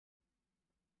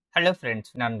Hello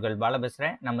friends, நான் உங்கள் பாலா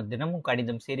பேசுகிறேன். நம்ம தினமும்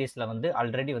கணிதம் சீரீஸில்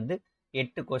ஆல்ரெடி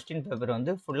 8 கொஸ்டின் பேப்பர்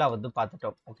ஃபுல்லாக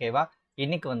பார்த்துட்டோம். ஓகேவா?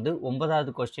 இன்னைக்கு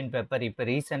 9வது கொஸ்டின் பேப்பர் இப்போ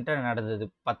ரீசெண்டாக நடந்தது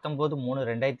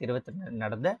 19/3/2022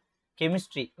 நடந்த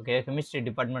கெமிஸ்ட்ரி. ஓகே, கெமிஸ்ட்ரி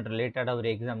டிபார்ட்மெண்ட் ரிலேட்டடாக ஒரு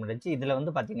எக்ஸாம் நடந்துச்சு. இதில்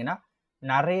பார்த்தீங்கன்னா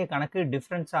நிறைய கணக்கு,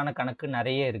 டிஃப்ரென்ஸான கணக்கு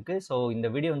நிறைய இருக்குது. ஸோ இந்த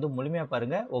வீடியோ முழுமையாக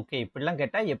பாருங்கள். ஓகே, இப்படிலாம்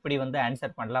கேட்டால் எப்படி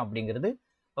ஆன்சர் பண்ணலாம் அப்படிங்கிறது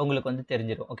உங்களுக்கு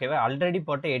தெரிஞ்சிடும். ஓகேவா? ஆல்ரெடி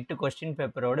போட்ட 8 கொஸ்டின்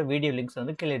பேப்பரோட வீடியோ லிங்க்ஸ்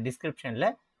கீழே டிஸ்கிரிப்ஷனில்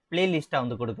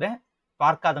பிளேலிஸ்ட்டாக கொடுக்குறேன்.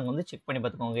 பார்க்காதவங்க செக் பண்ணி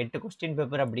பார்த்துக்கோங்க. 8 கொஸ்டின்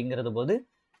பேப்பர் அப்படிங்கிறது போது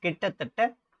கிட்டத்தட்ட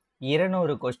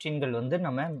 200 கொஸ்டின்கள்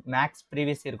நம்ம மேக்ஸ்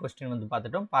ப்ரீவியஸ் இயர் கொஸ்டின்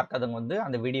பார்த்துட்டோம். பார்க்காதவங்க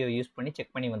அந்த வீடியோ யூஸ் பண்ணி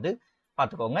செக் பண்ணி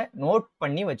பார்த்துக்கோங்க. நோட்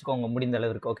பண்ணி வச்சுக்கோங்க முடிந்த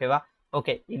அளவிற்கு. ஓகேவா?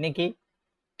 ஓகே, இன்னைக்கு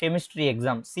கெமிஸ்ட்ரி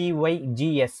எக்ஸாம்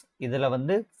CYGS இதில்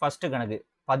ஃபர்ஸ்ட் கணக்கு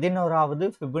 11வது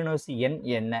ஃபிபனோசி எண்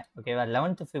என்ன? ஓகேவா?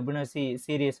 11th ஃபிபனோசி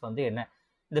சீரியஸ் என்ன?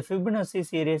 இந்த ஃபிபனோசி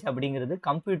சீரியஸ் அப்படிங்கிறது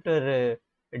கம்ப்யூட்டர்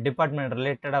டிபார்ட்மெண்ட்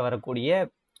ரிலேட்டடாக வரக்கூடிய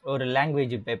ஒரு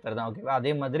லாங்குவேஜ் பேப்பர் தான். ஓகேவா?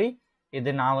 அதே மாதிரி இது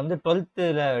நான் 12th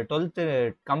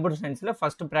கம்ப்யூட்டர் சயின்ஸில்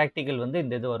ஃபஸ்ட்டு ப்ராக்டிக்கல்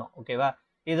இந்த இது வரும். ஓகேவா?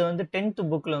 இது 10th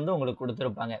புக்கில் உங்களுக்கு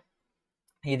கொடுத்துருப்பாங்க.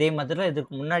 இதே மாதிரி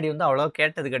இதுக்கு முன்னாடி அவ்வளோ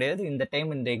கேட்டது கிடையாது. இந்த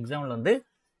டைம் இந்த எக்ஸாமில்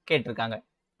கேட்டிருக்காங்க.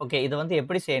 ஓகே, இதை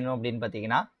எப்படி செய்யணும் அப்படின்னு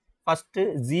பார்த்தீங்கன்னா, ஃபஸ்ட்டு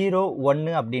 0 1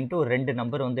 அப்படின்ட்டு ஒரு 2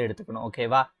 நம்பர் எடுத்துக்கணும்.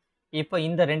 ஓகேவா? இப்போ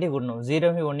இந்த 2 கூட்டணும். 0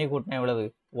 1 கூட்டினா எவ்வளவு?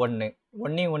 1.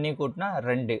 1 1 கூட்டினா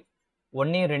 2.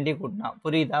 1 2 கூட்டினா,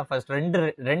 புரியுதா? ஃபர்ஸ்ட்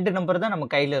ரெண்டு நம்பர் தான் நம்ம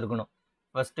கையில் இருக்கணும்.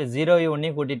 ஃபர்ஸ்ட் 0 1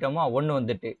 கூட்டிட்டோமா, 1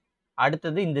 வந்துட்டு.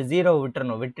 அடுத்தது இந்த 0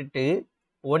 விட்டுறணும். விட்டுட்டு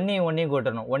 1 1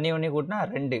 கூட்டணும். 1 1 கூட்டினா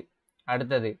 2.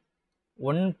 அடுத்தது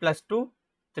 1 + 2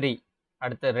 3.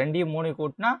 அடுத்தது 2 3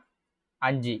 கூட்டினா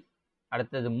 5.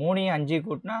 அடுத்தது 3 5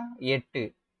 கூட்டினா 8.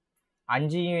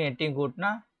 5 8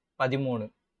 கூட்டினா 13.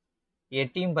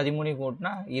 8 13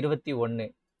 கூட்டினா 21.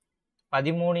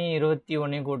 13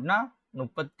 21 கூட்டினா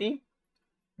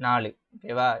 34.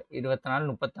 ஓகேவா? 24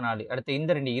 34. அடுத்து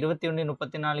இந்த 2 21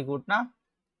 34 கூட்டினா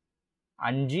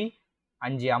 5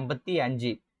 5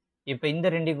 55. இப்போ இந்த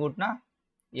 2 கூட்டினா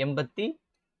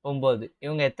 89.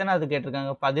 இவங்க எத்தனாவது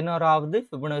கேட்டிருக்காங்க? 11வது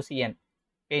ஃபிபனோசி எண்.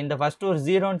 இந்த ஃபர்ஸ்ட் ஒரு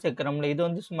 0ன்னு சேர்க்குறோம்ல,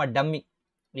 இது சும்மா டம்மி.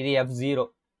 இது F0.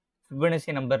 ஃபிபனோசி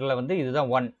நம்பரில் இதுதான்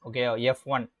 1. Okay,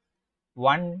 F1.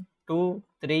 1 2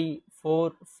 3 4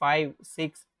 5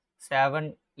 6 7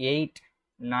 8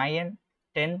 9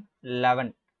 10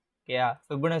 11. ஓகேயா?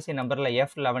 ஃபிபனோசி நம்பரில்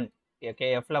F11. ஓகே,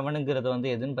 F11ங்கிறது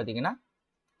எதுன்னு பார்த்தீங்கன்னா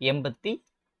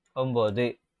 89.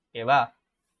 ஓகேவா?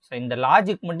 ஸோ இந்த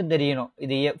லாஜிக் மட்டும் தெரியணும்.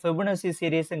 இது ஃபிபனோசி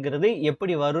சீரியஸுங்கிறது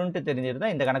எப்படி வரும்ன்ட்டு தெரிஞ்சிருந்தா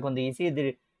இந்த கணக்கு ஈஸி. இது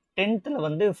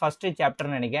 10th ஃபஸ்ட்டு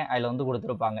சாப்டர்னு நினைக்கிறேன், அதில்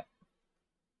கொடுத்துருப்பாங்க.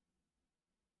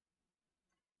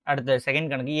 அடுத்த செகண்ட்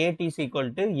கணக்கு AT =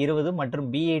 20 மற்றும்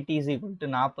BAT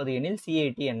 = 40 எனில்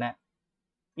CAT என்ன?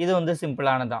 இது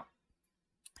சிம்பிளானதான்.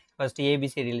 First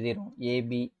ABCD எழுதிடும்.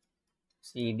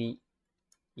 ABCD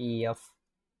EF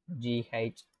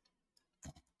GH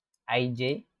IJ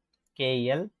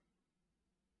KL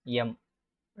M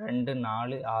 2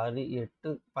 4 6 8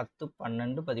 10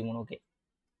 12 13. Okay,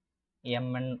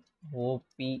 MN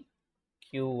OP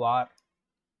QR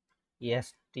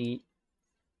ST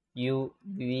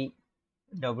UV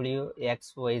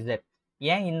WXYZ.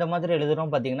 ஏன் இந்த மாதிரி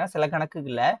எழுதுறோம் பார்த்தீங்கன்னா, சில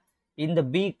கணக்குகளில் இந்த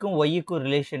பிக்கும் ஒய்க்கும்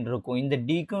ரிலேஷன் இருக்கும், இந்த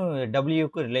டிக்கும்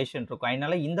டபிள்யூக்கும் ரிலேஷன் இருக்கும்.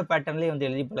 அதனால இந்த பேட்டர்ன்லேயே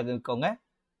எழுதி பழகிக்கோங்க.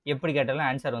 எப்படி கேட்டாலும்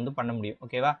ஆன்சர் பண்ண முடியும்.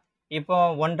 ஓகேவா? இப்போ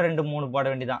 1 2 3 போட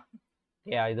வேண்டியதான்.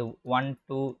 ஓகே, இது 1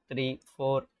 2 3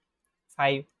 4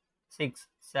 5 6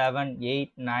 7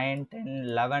 8 9 10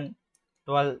 11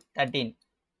 12 13.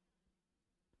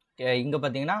 ஓகே, இங்கே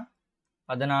பார்த்தீங்கன்னா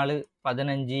 14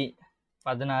 15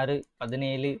 16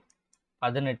 17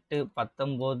 18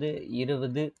 19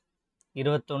 20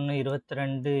 21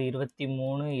 22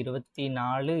 23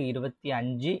 24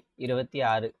 25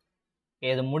 26.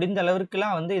 இது முடிந்த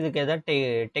அளவுக்குலாம் இதுக்கு ஏதாவது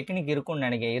டெக்னிக் இருக்கும்னு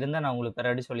நினைக்கிறேன். இருந்தால் நான் உங்களுக்கு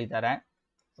பின்னாடி சொல்லித்தரேன்.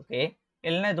 ஓகே,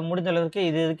 இல்லைன்னா இது முடிந்த அளவுக்கு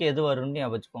இதுக்கு எது வரும்னு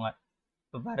ஞாபகம் வச்சுக்கோங்க.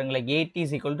 இப்போ பாருங்களேன், AT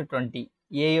 = 20.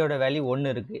 ஏயோட வேல்யூ 1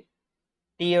 இருக்குது,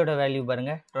 டீயோட வேல்யூ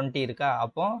பாருங்கள் 20 இருக்கா?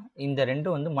 அப்போ இந்த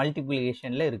ரெண்டும்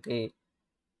மல்டிப்ளிகேஷனில் இருக்குது.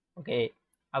 ஓகே,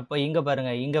 அப்போ இங்கே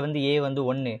பாருங்கள், இங்கே A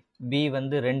 1, B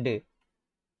 2,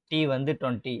 T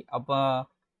 20. அப்போ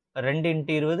 2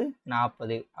 × 20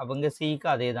 40. அப்போ இங்கே Cக்கு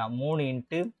அதே தான். 3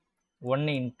 × 1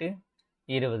 ×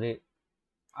 20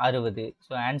 60.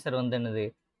 ஸோ ஆன்சர் என்னது?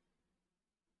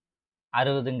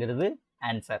 60ங்கிறது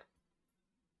ஆன்சர்.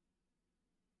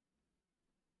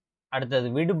 அடுத்தது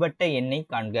விடுபட்ட எண்ணை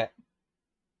காண்க.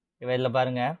 இதில்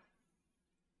பாருங்க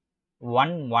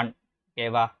 1 1.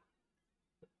 ஓகேவா?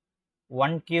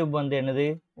 1 கியூப் என்னது?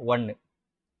 1.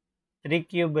 3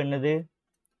 கியூப் என்னது?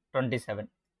 27.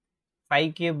 5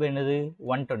 கியூப் என்னது?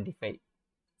 125.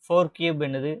 4 கியூப்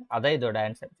என்னது, அதான் இதோட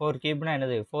ஆன்சர். 4 கியூப்னா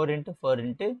என்னது, 4 into 4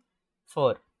 into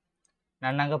 4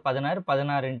 நன்னாங்க 16,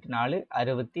 16 into 4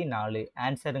 64.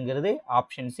 ஆன்சருங்கிறது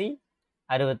option C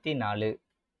 64.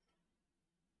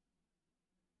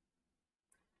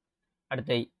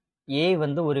 அடுத்து ஏ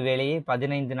வந்து ஒரு வேலையை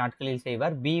 15 நாட்களில்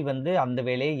செய்வார், பி வந்து அந்த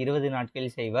வேலையை 20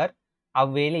 நாட்களில் செய்வார்.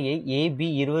 அவ்வேலையை ஏ பி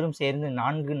இருவரும் சேர்ந்து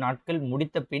 4 நாட்கள்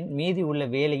முடித்த பின் மீதி உள்ள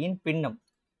வேலையின் பின்னம்.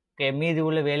 மீதி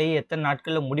உள்ள வேலையை எத்தனை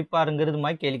நாட்களில் முடிப்பாருங்கிறது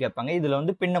மாதிரி கேள்வி கேட்பாங்க. இதில்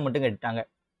வந்து பின்னம் மட்டும் கேட்டாங்க.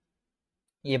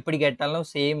 எப்படி கேட்டாலும்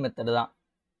சேம் மெத்தடு தான்.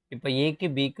 இப்போ ஏக்கு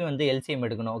பிக்கு வந்து எல்சிஎம்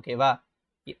எடுக்கணும். ஓகேவா,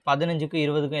 15க்கும்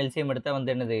 20க்கும் எல்சிஎம் எடுத்தால்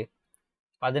வந்து என்னது,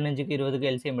 15க்கும்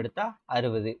 20க்கும் எல்சிஎம் எடுத்தால்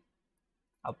 60.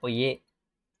 அப்போ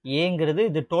ஏங்கிறது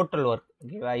இது டோட்டல் ஒர்க்.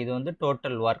 ஓகேவா, இது வந்து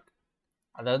டோட்டல் ஒர்க்,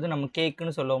 அதாவது நம்ம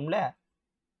கேக்குன்னு சொல்லுவோம்ல.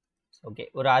 ஓகே,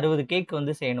 ஒரு 60 கேக்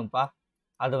வந்து செய்யணும்ப்பா.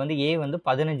 அதை வந்து ஏ வந்து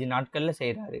 15 நாட்களில்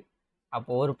செய்கிறாரு.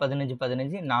 அப்போ ஒரு 15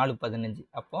 15 4 15.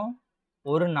 அப்போ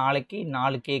ஒரு நாளைக்கு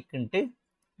 4 கேக்குன்ட்டு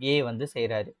ஏ வந்து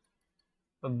செய்கிறாரு.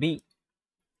 இப்போ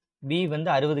பி வந்து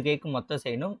 60 கேக்கு மொத்தம்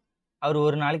செய்யணும். அவர்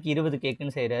ஒரு நாளைக்கு 20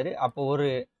 கேக்குன்னு செய்கிறாரு. அப்போ ஒரு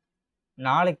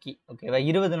நாளைக்கு ஓகேவா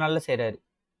 20 நாளில் செய்கிறாரு.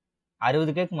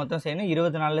 60 கேக் மொத்தம் செய்யணும்,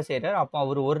 20 நாளில் செய்கிறார். அப்போ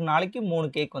அவர் ஒரு நாளைக்கு 3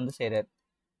 கேக் வந்து செய்கிறார்.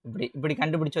 இப்படி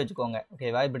கண்டுபிடிச்சு வச்சுக்கோங்க.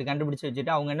 ஓகேவா, இப்படி கண்டுபிடிச்சு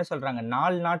வச்சுட்டு அவங்க என்ன சொல்கிறாங்க,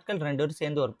 4 நாட்கள் 2 பேரும்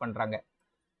சேர்ந்து ஒர்க் பண்ணுறாங்க.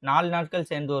 4 நாட்கள்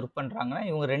சேர்ந்து ஒர்க் பண்ணுறாங்கன்னா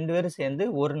இவங்க 2 பேரும் சேர்ந்து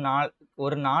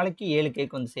ஒரு நாளைக்கு 7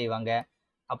 கேக் வந்து செய்வாங்க.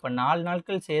 அப்போ 4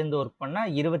 நாட்கள் சேர்ந்து ஒர்க்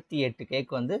பண்ணால் 28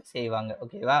 கேக் வந்து செய்வாங்க.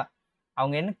 ஓகேவா,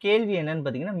 அவங்க என்ன கேள்வி என்னன்னு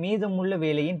பார்த்தீங்கன்னா, மீதமுள்ள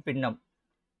வேலையின் பின்னம்.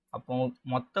 அப்போ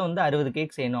மொத்தம் வந்து 60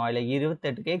 கேக் செய்யணும். அதில்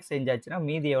 28 கேக் செஞ்சாச்சுன்னா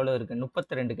மீதி எவ்வளோ இருக்குது,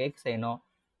 32 கேக் செய்யணும்.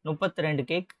 32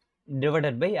 கேக்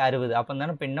டிவைடட் பை 60. அப்போ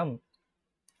தானே பின்னம்.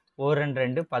 1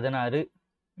 2 16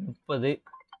 30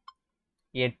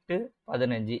 8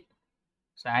 15.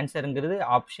 So ஆன்சருங்கிறது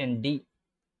option D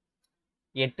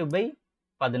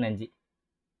 8/15.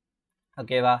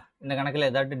 ஓகேவா, இந்த கணக்கில்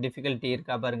ஏதாட்டு டிஃபிகல்ட்டி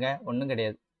இருக்கா பாருங்க, ஒன்றும்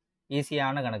கிடையாது,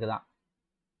 ஈஸியான கணக்கு தான்.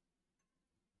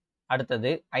 அடுத்தது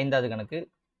 5வது கணக்கு.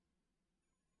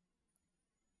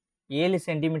 7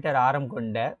 சென்டிமீட்டர் ஆரம்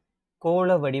கொண்ட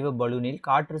கோள வடிவ பலூனில்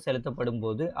காற்று செலுத்தப்படும்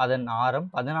போது அதன் ஆரம்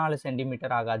 14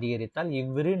 சென்டிமீட்டர் ஆக அதிகரித்தால்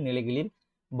இவ்விரு நிலைகளில்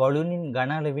பலூனின்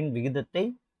கன அளவின் விகிதத்தை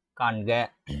காண்க.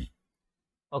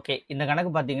 ஓகே, இந்த கணக்கு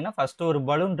பார்த்தீங்கன்னா ஃபர்ஸ்ட் ஒரு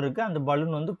பலூன் இருக்குது. அந்த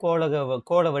பலூன் வந்து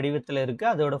கோள வடிவத்தில் இருக்குது.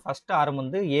 அதோட ஃபர்ஸ்ட் ஆரம்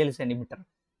வந்து 7 சென்டிமீட்டர்.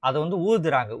 அதை வந்து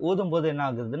ஊதுறாங்க. ஊதும் போது என்ன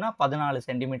ஆகுதுன்னா 14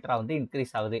 சென்டிமீட்டராக வந்து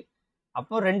இன்க்ரீஸ் ஆகுது.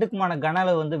 அப்போ ரெண்டுக்குமான கன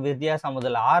அளவு வந்து வித்தியாசம்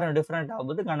முதல்ல ஆரம் டிஃப்ரெண்ட்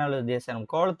ஆகுது, கன அளவு வித்தியாசம்.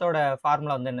 கோளத்தோட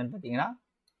ஃபார்முலா வந்து என்னன்னு பார்த்தீங்கன்னா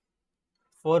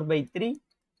 4/3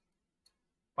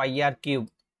 πr cube.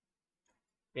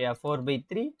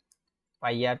 4/3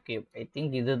 πr cube. I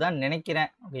think இதுதான்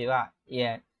நினைக்கிறேன். ஓகேவா,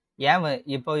 ஏன்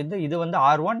இப்போ இது வந்து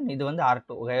R1, இது வந்து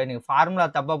R2. ஓகே, நீங்கள் ஃபார்முலா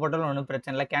தப்பாக போட்டாலும் ஒன்றும்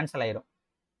பிரச்சனை இல்லை, கேன்சல் ஆயிரும்.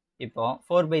 இப்போ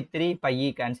 4/3 π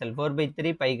கேன்சல்,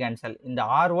 4/3 π கேன்சல். இந்த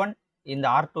R1 இந்த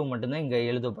R2 மட்டும்தான் இங்கே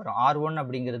எழுத போகிறோம். R1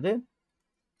 அப்படிங்கிறது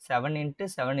 7 ×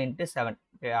 7 × 7.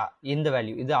 இந்த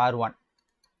வேல்யூ இது R1,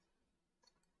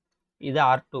 இது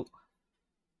R2.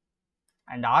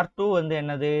 அண்ட் R2 வந்து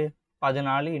என்னது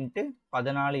 14 ×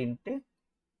 14 ×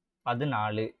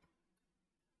 14.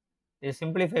 இது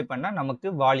சிம்பிளிஃபை பண்ணால் நமக்கு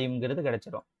வால்யூம்ங்கிறது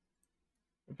கிடைச்சிடும்.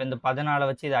 இப்போ இந்த 14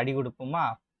 வச்சு இதை அடி கொடுப்போமா,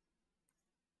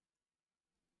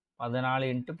 14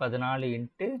 × 14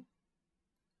 ×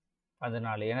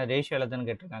 14. ஏன்னா ரேஷியோவில் தானே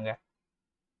கேட்டிருக்காங்க.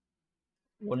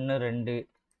 1 2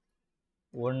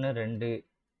 1 2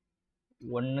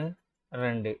 1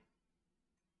 2.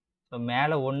 ஸோ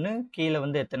மேலே 1, கீழே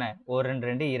வந்து எத்தனை, 1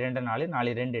 2 2 4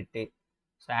 4 2 8.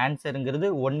 ஸோ ஆன்சருங்கிறது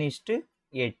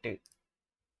 1:8.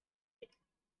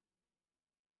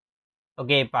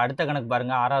 ஓகே, இப்போ அடுத்த கணக்கு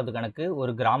பாருங்க, 6வது கணக்கு.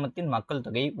 ஒரு கிராமத்தின் மக்கள்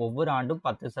தொகை ஒவ்வொரு ஆண்டும்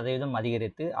 10%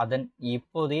 அதிகரித்து அதன்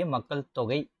இப்போதைய மக்கள்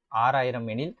தொகை 6000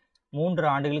 எனில்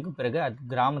 3 ஆண்டுகளுக்கு பிறகு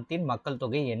கிராமத்தின் மக்கள்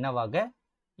தொகை என்னவாக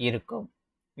இருக்கும்.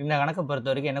 இந்த கணக்கை பொறுத்த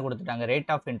வரைக்கும் என்ன கொடுத்துட்டாங்க,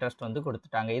 ரேட் ஆஃப் இன்ட்ரெஸ்ட் வந்து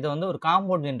கொடுத்துட்டாங்க. இதை வந்து ஒரு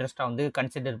காம்பவுண்ட் இன்ட்ரெஸ்ட்டாக வந்து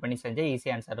கன்சிடர் பண்ணி செஞ்சால் ஈஸி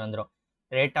ஆன்சர் வந்துடும்.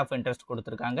 ரேட் ஆஃப் இன்ட்ரெஸ்ட்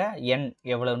கொடுத்துருக்காங்க, என்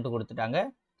எவ்வளோன்ட்டு கொடுத்துட்டாங்க.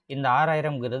 இந்த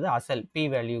 6000ங்கிறது அசல் பி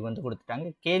வேல்யூ வந்து கொடுத்துட்டாங்க.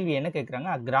 கேள்வி என்ன கேட்குறாங்க,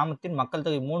 கிராமத்தின் மக்கள்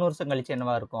தொகை 3 வருஷம் கழிச்சு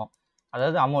என்னவா இருக்கும்,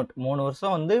 அதாவது அமௌண்ட் 3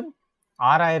 வருஷம் வந்து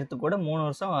 6000 கூட 3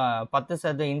 வருஷம்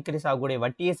 10% இன்க்ரீஸ் ஆகக்கூடிய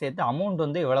வட்டியை சேர்த்து அமௌண்ட்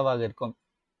வந்து எவ்வளவாக இருக்கும்.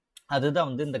 அதுதான்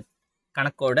வந்து இந்த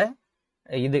கணக்கோட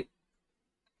இது.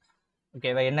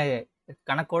 ஓகேவா, என்ன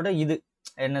கணக்கோட இது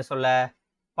என்ன சொல்ல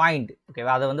பாயிண்ட்.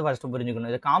 ஓகேவா, அதை வந்து ஃபஸ்ட்டு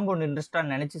புரிஞ்சுக்கணும். இது காம்பவுண்ட் இன்ட்ரெஸ்ட்டாக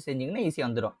நினச்சி செஞ்சிங்கன்னா ஈஸியாக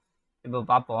வந்துடும். இப்போ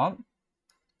பார்ப்போம்.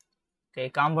 ஓகே,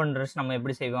 காம்பவுண்ட் இன்ட்ரெஸ்ட் நம்ம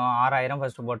எப்படி செய்வோம், 6000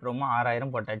 ஃபஸ்ட்டு போட்டுருவோமா,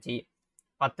 6000 போட்டாச்சு.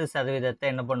 10%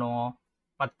 என்ன பண்ணுவோம்,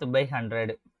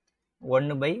 10/100.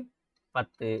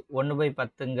 1/10.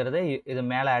 1/10ங்கிறத இது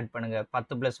மேலே ஆட் பண்ணுங்கள்.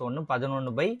 10 + 1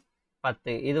 11/100.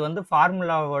 10. இது வந்து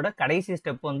ஃபார்முலாவோட கடைசி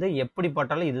ஸ்டெப் வந்து எப்படி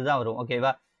போட்டாலும் இதுதான் வரும்.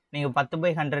 ஓகேவா? நீங்கள்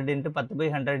 10/100 இன்ட்டு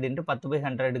 10/100 இன்ட்டு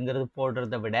 10/100ங்கிறது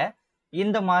போடுறத விட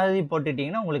இந்த மாதிரி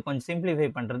போட்டுட்டிங்கன்னா உங்களுக்கு கொஞ்சம் சிம்பிளிஃபை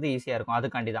பண்ணுறது ஈஸியாக இருக்கும்.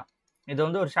 அதுக்காண்டி தான் இது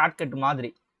வந்து ஒரு ஷார்ட்கட் மாதிரி.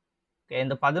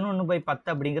 இந்த 11/10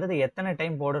 அப்படிங்கிறது எத்தனை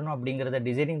டைம் போடணும் அப்படிங்கிறத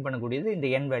டிசைனிங் பண்ணக்கூடியது இந்த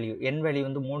என் வேல்யூ. என் வேல்யூ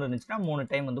வந்து 3 இருந்துச்சுன்னா 3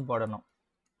 டைம் வந்து போடணும்.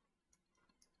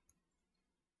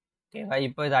 ஓகேவா?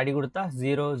 இப்போ இதை அடி கொடுத்தா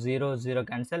 0 0 0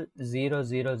 கேன்சல், 0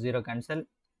 0 0 கேன்சல்.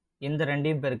 இந்த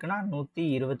ரெண்டையும் பெருக்குனா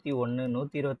 121.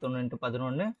 121 இன்ட்டு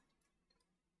 11.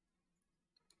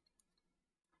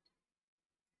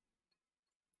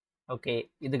 ஓகே,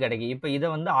 இது கிடைக்கும். இப்போ இதை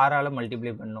வந்து 6ஆல்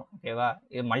மல்டிப்ளை பண்ணணும். ஓகேவா?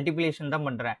 இது மல்டிப்ளிகேஷன் தான்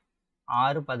பண்ணுறேன்.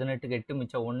 6 18க்கு 8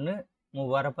 மிச்சம் 1,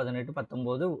 3 18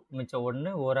 19 மிச்சம்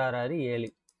 1, 1 6 6 7.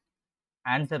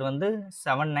 ஆன்சர் வந்து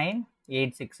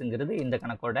 7986ங்கிறது இந்த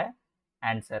கணக்கோட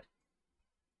ஆன்சர்.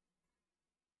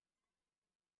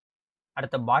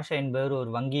 அடுத்த பாஷா என்பவர் ஒரு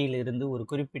வங்கியில் இருந்து ஒரு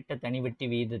குறிப்பிட்ட தனிவட்டி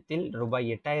வீதத்தில் ரூபாய்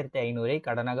 8500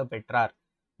 கடனாக பெற்றார்.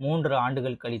 3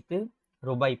 ஆண்டுகள் கழித்து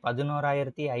ரூபாய்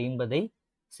 11,050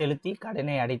 செலுத்தி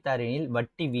கடனை அடைத்தார் எனில்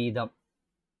வட்டி வீதம்.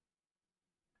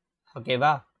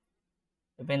 ஓகேவா?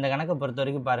 இப்போ இந்த கணக்கை பொறுத்த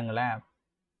வரைக்கும் பாருங்களேன்.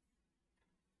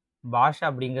 பாஷா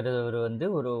அப்படிங்கிறவர் வந்து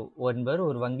ஒரு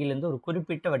வங்கியிலேருந்து ஒரு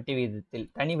குறிப்பிட்ட வட்டி வீதத்தில்,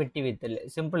 தனி வட்டி வீதத்தில்,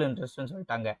 சிம்பிள் இன்ட்ரெஸ்ட்னு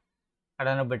சொல்லிட்டாங்க,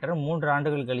 கடனை பெற்ற 3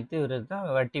 ஆண்டுகள் கழித்து இவர் தான்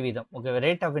வட்டி வீதம். ஓகே,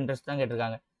 ரேட் ஆஃப் இன்ட்ரெஸ்ட் தான்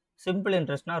கேட்டிருக்காங்க. சிம்பிள்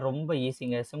இன்ட்ரெஸ்ட்னா ரொம்ப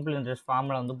ஈஸிங்க. சிம்பிள் இன்ட்ரெஸ்ட்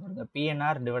ஃபார்முலா வந்து பாருங்க,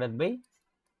 PNR டிவைடட் பை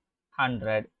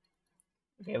 100.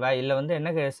 ஓகேவா? இல்லை வந்து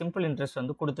என்ன சிம்பிள் இன்ட்ரெஸ்ட்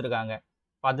வந்து கொடுத்துருக்காங்க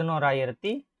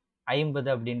 11,050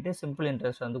 அப்படின்ட்டு சிம்பிள்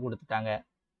இன்ட்ரெஸ்ட் வந்து கொடுத்துட்டாங்க.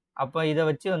 அப்போ இதை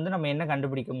வச்சு வந்து நம்ம என்ன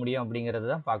கண்டுபிடிக்க முடியும் அப்படிங்கிறது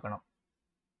தான் பார்க்கணும்.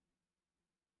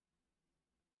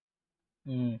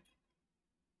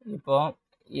 இப்போ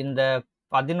இந்த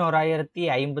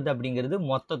 11,050 அப்படிங்கிறது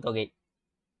மொத்த தொகை.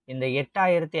 இந்த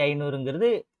 8,500ங்கிறது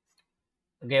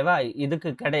ஓகேவா, இதுக்கு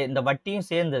இந்த வட்டியும்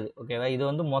சேர்ந்தது. ஓகேவா? இது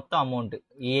வந்து மொத்த அமௌண்ட்டு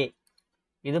ஏ.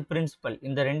 இது பிரின்சிபல்.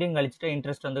 இந்த ரெண்டையும் கழிச்சுட்டா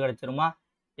இன்ட்ரெஸ்ட் வந்து கிடைச்சிருமா?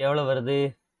 எவ்வளோ வருது?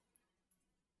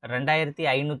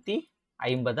 2,550.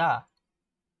 500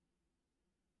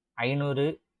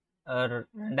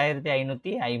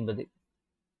 2,550.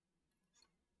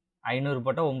 500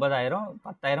 போட்டால் 9,000,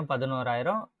 10,000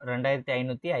 11,000,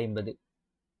 2,550.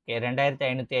 Okay,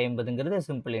 2,550ங்கிறது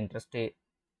simple interest.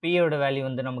 பியோட வேல்யூ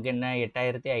வந்து நமக்கு என்ன?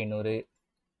 8,500.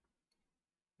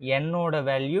 என்னோட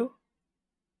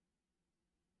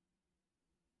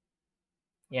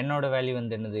வேல்யூ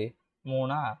வந்து என்னது?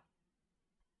 3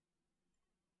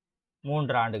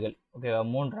 ஆண்டுகள். ஓகேவா?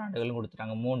 3 ஆண்டுகள்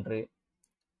கொடுத்துட்டாங்க. 3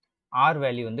 ஆர்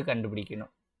வேல்யூ வந்து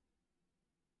கண்டுபிடிக்கணும்.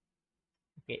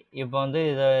 ஓகே, இப்போ வந்து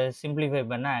இதை சிம்பிளிஃபை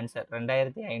பண்ண answer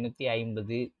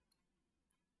 2,550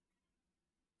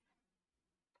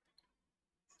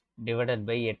 divided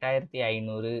by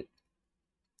 8,500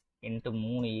 into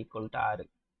 3 equal to 6.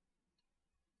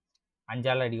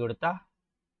 5ஆல் அடி கொடுத்தா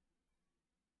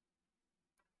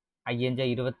 5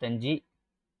 25,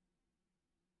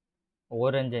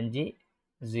 1 5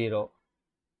 0,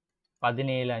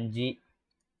 17 5.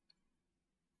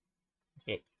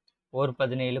 ஓகே, 1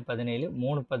 17 17,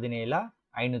 3 17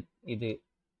 500, இது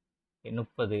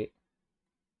 30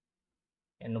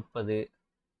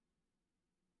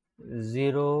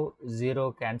 0 0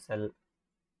 கேன்சல்.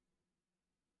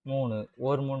 3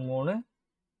 1 3 3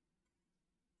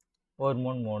 1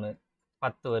 3 3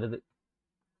 10 வருது.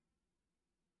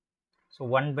 ஸோ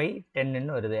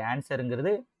 1/10ன்னு வருது.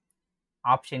 ஆன்சருங்கிறது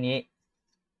ஆப்ஷன் ஏ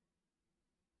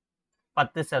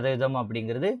 10%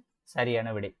 அப்படிங்கிறது சரியான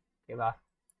விடை. ஓகேவா?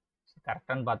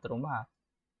 கரெக்டானு பார்த்துருமா?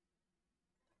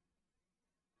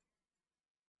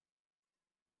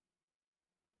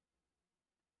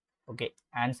 ஓகே,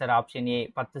 ஆன்சர் ஆப்ஷன் ஏ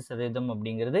 10%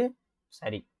 அப்படிங்கிறது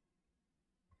சரி.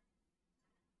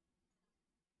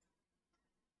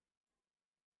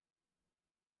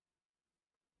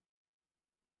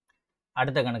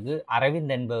 அடுத்த கணக்கு,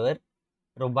 அரவிந்த் என்பவர்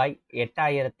ரூபாய்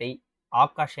 8,000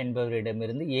 ஆகாஷ்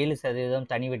என்பவரிடமிருந்து 7%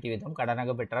 தனி வட்டி வீதம்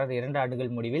கடனாக பெற்றார். 2 ஆண்டுகள்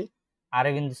முடிவில்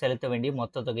அரவிந்த் செலுத்த வேண்டிய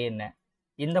மொத்த தொகை என்ன?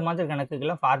 இந்த மாதிரி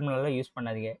கணக்குக்கெல்லாம் ஃபார்முலாலாம் யூஸ்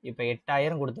பண்ணாதீங்க. இப்போ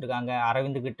 8,000 கொடுத்துருக்காங்க,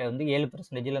 அரவிந்த் கிட்ட வந்து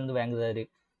 7%லேருந்து வாங்குதாரு.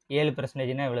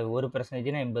 7%னா எவ்வளவு?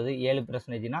 1%னா 80,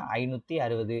 7%னா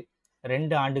 560.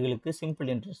 2 ஆண்டுகளுக்கு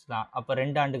சிம்பிள் இன்ட்ரெஸ்ட் தான். அப்போ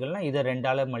 2 ஆண்டுகள்னால் இதை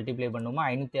 2ஆல் மல்டிப்ளை பண்ணுமா?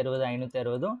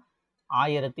 560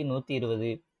 560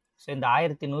 1120. ஸோ இந்த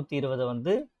 1120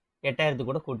 வந்து 8,000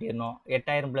 கூட கூட்டிடணும்.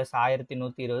 8,000 +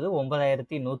 1120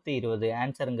 9,120.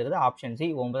 ஆன்சருங்கிறது ஆப்ஷன் சி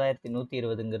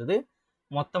 9,120ங்கிறது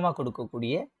மொத்தமாக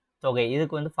கொடுக்கக்கூடிய தொகை.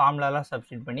 இதுக்கு வந்து ஃபார்முலாலாம்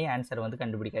சப்ஸ்டியூட் பண்ணி ஆன்சர் வந்து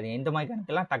கண்டுபிடிக்காதீங்க. இந்த மாதிரி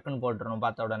கணக்கெல்லாம் டக்குன்னு போட்டுடணும்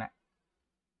பார்த்த உடனே.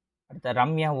 அடுத்த,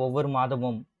 ரம்யா ஒவ்வொரு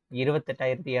மாதமும்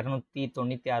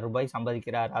 28,296 ரூபாய்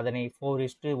சம்பாதிக்கிறார். அதனை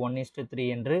 4:1:3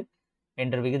 என்று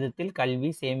என்ற விகிதத்தில் கல்வி,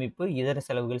 சேமிப்பு, இதர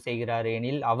செலவுகள் செய்கிறார்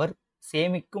எனில் அவர்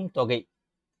சேமிக்கும் தொகை,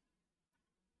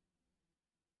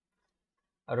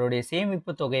 அவருடைய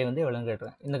சேமிப்பு தொகை வந்து எவ்வளோன்னு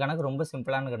கேட்டிருக்காங்க. இந்த கணக்கு ரொம்ப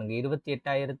சிம்பிளான கணக்கு.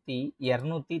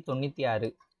 28,296.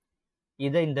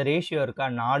 இதை இந்த ரேஷியோ இருக்கா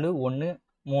 4, 1,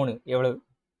 3 எவ்வளவு?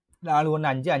 4, 1,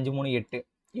 5, 5, 3, 8.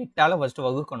 8ஆல் ஃபஸ்ட்டு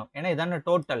வகுக்கணும். ஏன்னா இதான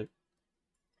டோட்டல்.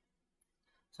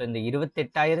 ஸோ இந்த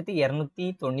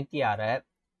 28,296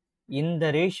 இந்த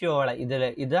ரேஷியோவில்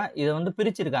இதை வந்து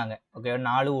பிரிச்சிருக்காங்க. ஓகே,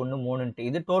 4, 1, 3ன்ட்டு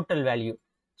இது டோட்டல் வேல்யூ.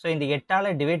 ஸோ இந்த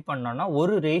 8ஆல் டிவைட் பண்ணோன்னா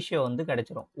ஒரு ரேஷியோ வந்து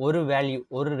கிடைச்சிரும். ஒரு வேல்யூ,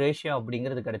 ஒரு ரேஷியோ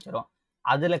அப்படிங்கிறது கிடைச்சிரும்.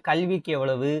 அதில் கல்விக்கு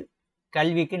எவ்வளவு?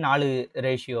 கல்விக்கு 4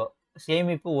 ரேஷியோ,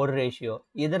 சேமிப்பு 1 ரேஷியோ,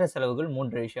 இதர செலவுகள்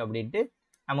 3 ரேஷியோ அப்படின்ட்டு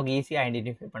நமக்கு ஈஸியாக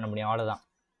ஐடென்டிஃபை பண்ண முடியும். அவ்வளோதான்.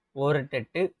 1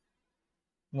 8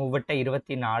 3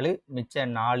 24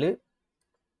 மிச்சம் 4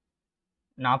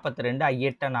 42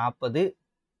 8 40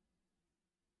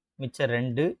 மிச்சம்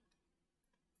 2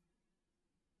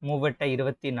 3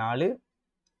 24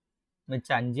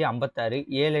 மிச்சம் 5 56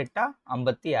 7 8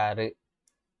 56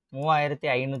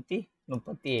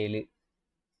 3537.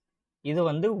 இது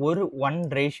வந்து ஒரு 1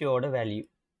 ரேஷியோட வேல்யூ.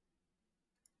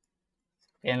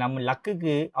 நம்ம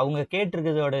லக்குக்கு அவங்க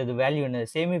கேட்டிருக்கிறதோட இது வேல்யூ என்ன?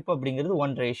 சேமிப்பு அப்படிங்கிறது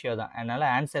 1 ரேஷியோ தான். அதனால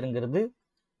ஆன்சருங்கிறது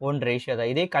 1 ரேஷியோ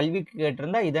தான். இதே கல்விக்கு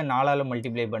கேட்டிருந்தா இதை 4ஆல்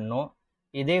மல்டிப்ளை பண்ணும்.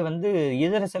 இதே வந்து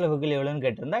இதர செலவுகள் எவ்வளோன்னு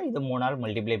கேட்டிருந்தா இதை 3ஆல்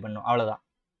மல்டிப்ளை பண்ணும். அவ்வளோதான்.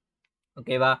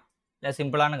 ஓகேவா? இல்லை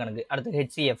சிம்பிளான கணக்கு. அடுத்து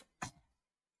ஹெச்சிஎஃப்.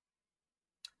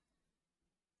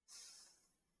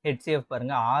 ஹெச்சிஎஃப்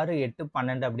பாருங்க 6, 8,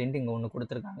 12 அப்படின்ட்டு இங்கே ஒன்று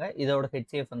கொடுத்துருக்காங்க. இதோட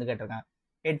ஹெச்சிஎஃப் வந்து கேட்டிருக்காங்க.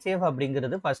 ஹெச்சிஎஃப்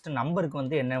அப்படிங்கிறது ஃபஸ்ட்டு நம்பருக்கு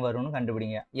வந்து என்ன வரும்னு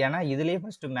கண்டுபிடிங்க. ஏன்னா இதுலேயே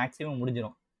ஃபஸ்ட்டு மேக்ஸிமம்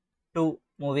முடிஞ்சிடும். 2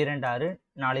 3 2 6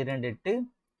 4 2 8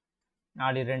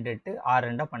 4 2 8 6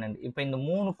 2 12. இப்போ இந்த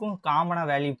 3க்கும் காமனாக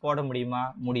வேல்யூ போட முடியுமா?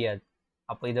 முடியாது.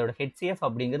 அப்போ இதோட ஹெச்சிஎஃப்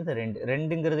அப்படிங்கிறது 2.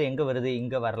 2ங்கிறது எங்கே வருது?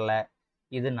 இங்கே வரல.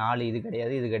 இது 4, இது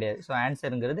கிடையாது, இது கிடையாது. So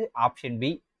ஆன்சருங்கிறது option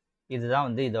B. இதுதான்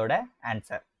வந்து இதோட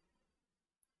ஆன்சர்.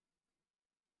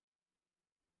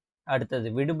 அடுத்தது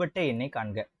விடுபட்ட எண்ணை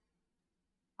காண்க.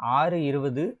 6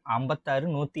 20 56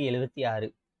 176.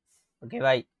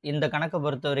 ஓகேவா? இந்த கணக்கை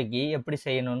பொறுத்த வரைக்கும் எப்படி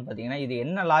செய்யணும்னு பார்த்தீங்கன்னா, இது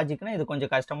என்ன லாஜிக்னா இது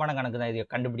கொஞ்சம் கஷ்டமான கணக்கு தான் இது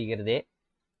கண்டுபிடிக்கிறதே.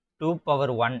 2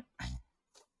 பவர் 1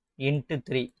 இன்ட்டு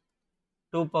 3.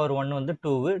 2 பவர் 1 வந்து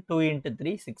 2, 2 இன்ட்டு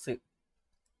 3 6.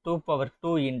 2 power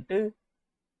 2 into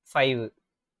 5.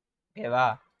 ஓகேவா?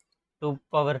 2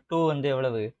 பவர் 2 வந்து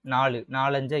எவ்வளவு? 4,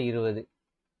 4 5 20.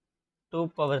 2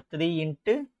 பவர் 3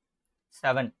 இன்ட்டு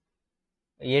 7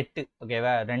 8.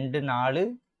 ஓகேவா? 2 4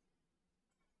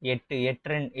 8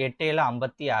 8 8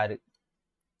 56.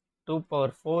 2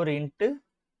 பவர் 4 இன்ட்டு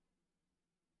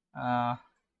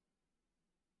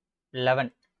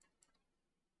 11.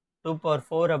 2 பவர்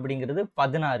 4 அப்படிங்கிறது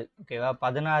 16. ஓகேவா?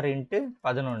 16 இன்ட்டு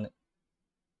 11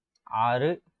 6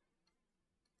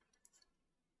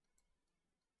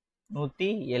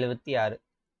 176.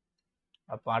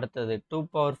 அப்போ அடுத்தது 2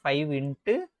 பவர் 5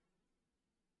 இன்ட்டு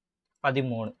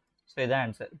 13. ஸோ இதான்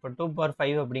ஆன்சர். இப்போ 2 பவர்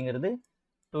 5 அப்படிங்கிறது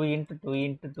 2 இன்ட்டு 2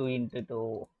 இன்ட்டு 2 இன்ட்டு 2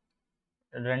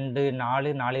 2 4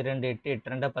 4 2 8 8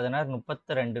 2 16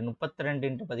 32. 32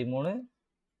 இன்ட்டு 13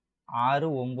 6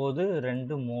 9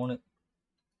 2 3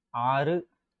 6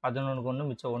 11 1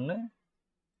 மிச்சம் 1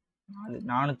 4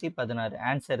 416.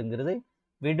 ஆன்சருங்கிறது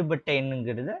விடுபட்ட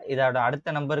எண்ணுங்கிறது இதோட அடுத்த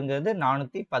நம்பருங்கிறது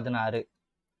 416.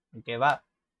 ஓகேவா?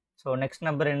 ஸோ நெக்ஸ்ட்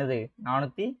நம்பர் என்னது?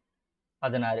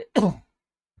 416.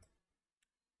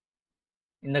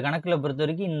 இந்த கணக்கில் பொறுத்த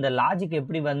வரைக்கும் இந்த லாஜிக்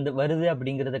எப்படி வருது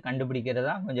அப்படிங்கிறத கண்டுபிடிக்கிறது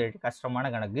தான் கொஞ்சம் கஷ்டமான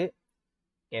கணக்கு.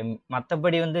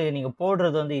 மற்றபடி வந்து நீங்கள்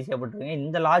போடுறது வந்து ஈஸியாக போட்டுருவீங்க.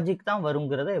 இந்த லாஜிக் தான்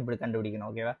வருங்கிறத எப்படி கண்டுபிடிக்கணும்.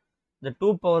 ஓகேவா? இந்த 2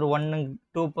 power 1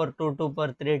 2 power 2 2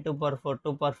 power 3 2 power 4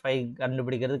 2 power 5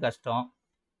 கண்டுபிடிக்கிறது கஷ்டம்.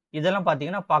 இதெல்லாம்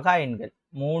பார்த்தீங்கன்னா பகா எண்கள்.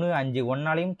 3 5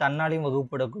 ஒன்னாலையும் தன்னாலையும்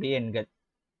வகுப்படக்கூடிய எண்கள்.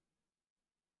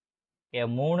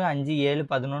 3 5 7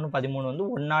 11 13 வந்து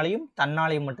ஒன்னாலையும்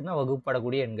தன்னாலையும் மட்டும்தான்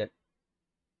வகுப்படக்கூடிய எண்கள்.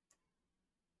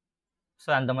 ஸோ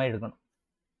அந்த மாதிரி எடுக்கணும்.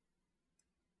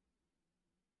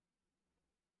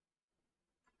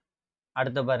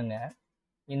 அடுத்த பாருங்க,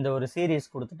 இந்த ஒரு சீரீஸ்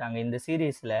கொடுத்துட்டாங்க. இந்த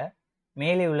சீரீஸில்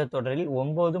மேலே உள்ள தொடரில்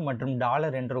 9 மற்றும்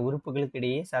 $, என்ற உறுப்புகளுக்கு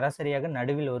இடையே சராசரியாக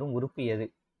நடுவில் வரும் உறுப்பு எது?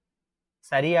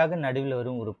 சரியாக நடுவில்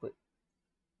வரும் உறுப்பு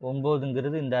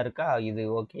 9ங்கிறது இந்த இருக்கா, இது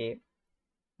ஓகே.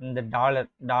 இந்த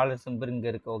டாலர் சிம்பிள்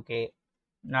இங்கே இருக்குது, ஓகே.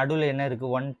 நடுவில் என்ன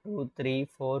இருக்குது? 1 2 3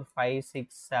 4 5 6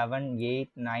 7 8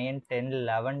 9 10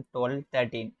 11 12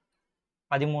 13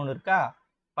 13 இருக்கா?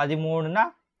 13னா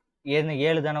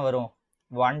 7 தானே வரும்.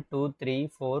 1 2 3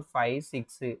 4 5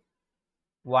 6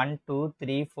 1 2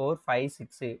 3 4 5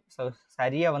 6. ஸோ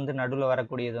சரியாக வந்து நடுவில்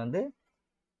வரக்கூடியது வந்து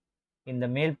இந்த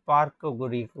மேல் பார்க்க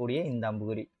குறிக்கக்கூடிய இந்த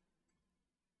அம்புகுறி.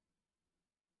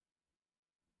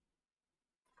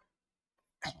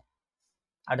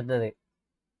 அடுத்தது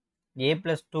a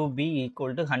 + 2b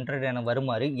 = 100 என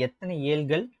வருமாறு எத்தனை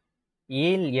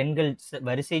ஏழ் எண்கள்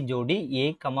வரிசை ஜோடி a,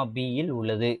 b இல்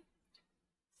உள்ளது?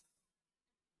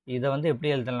 இதை வந்து எப்படி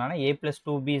எழுதலாம்னா a +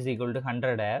 2b =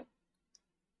 100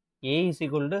 a =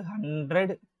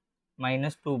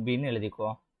 100 - 2bன்னு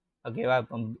எழுதிக்குவோம். ஓகேவா?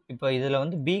 இப்போ இதில்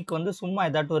வந்து பிக்கு வந்து சும்மா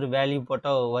ஏதாட்டும் ஒரு வேல்யூ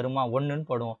போட்டால் வருமா? 1ன்னு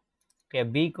போடுவோம். ஓகே,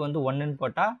 பிக்கு வந்து 1ன்னு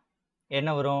போட்டால் என்ன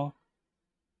வரும்?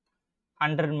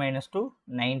 100 - 2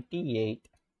 98.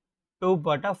 2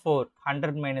 போட்டால் 4,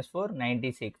 100 - 4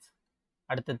 96.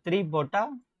 அடுத்து 3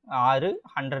 போட்டால் 6,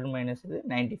 100 -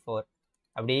 94.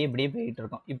 அப்படியே இப்படியே போயிட்டு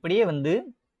இருக்கோம். இப்படியே வந்து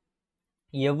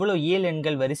எவ்வளோ இயல்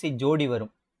எண்கள் வரிசை ஜோடி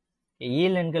வரும்,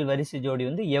 இயல் எண்கள் வரிசை ஜோடி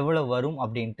வந்து எவ்வளோ வரும்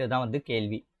அப்படின்ட்டு தான் வந்து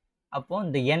கேள்வி. அப்போ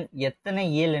இந்த எண் எத்தனை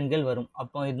இயல் எண்கள் வரும்?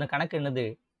 அப்போ இந்த கணக்கு என்னது?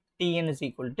 Tn =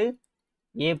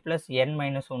 a + n -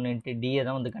 1 × d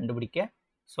தான் வந்து கண்டுபிடிக்க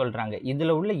சொல்கிறாங்க.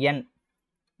 இதில் உள்ள எண்,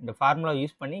 இந்த ஃபார்முலா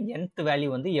யூஸ் பண்ணி nth வேல்யூ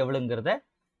வந்து எவ்வளோங்கிறத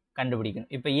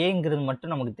கண்டுபிடிக்கணும். இப்போ ஏங்கிறது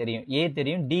மட்டும் நமக்கு தெரியும், ஏ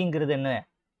தெரியும். டிங்கிறது என்ன?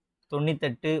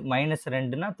 98 -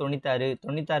 2னா 96,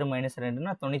 96 -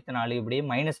 2னா 94, இப்படியே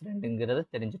 -2ங்கிறத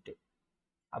தெரிஞ்சுட்டு,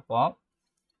 அப்போ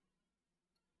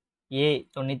a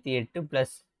 98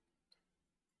 ப்ளஸ்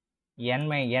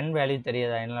n வேல்யூ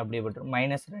தெரியாதா? என்ன அப்படியே போட்டுரும்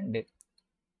 -2.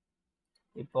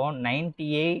 இப்போ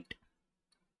 98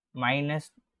 மைனஸ்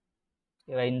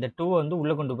இந்த 2 வந்து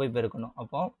உள்ளே கொண்டு போய் பெருக்கணும்.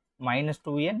 அப்போ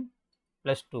 -2n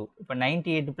 + 2. இப்போ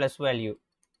 98 ப்ளஸ் வேல்யூ,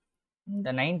 இந்த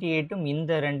 98ம்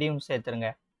இந்த ரெண்டையும் சேர்த்துருங்க.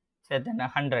 சேர்த்துனா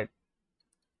 100.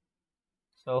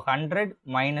 So 100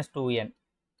 - 2n.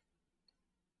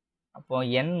 அப்போ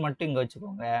n மட்டும் இங்கே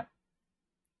வச்சுக்கோங்க.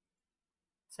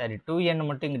 சரி, 2n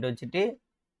மட்டும் இங்கிட்ட வச்சுட்டு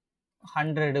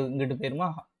 100 இங்கிட்டு போயிருமா?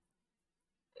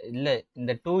 இல்லை,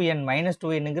 இந்த 2n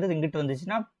 -2nங்கிறது இங்கிட்டு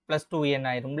வந்துச்சுன்னா +2n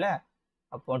ஆயிரும்ல.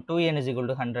 அப்போ 2n =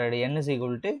 100, n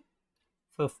 =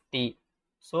 50.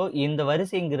 ஸோ இந்த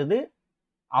வரிசைங்கிறது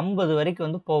 50 வரைக்கும்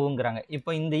வந்து போகுங்கிறாங்க. இப்போ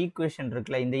இந்த ஈக்குவேஷன்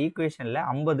இருக்குல்ல, இந்த ஈக்குவேஷனில்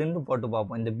 50ன்னு போட்டு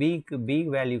பார்ப்போம். இந்த பி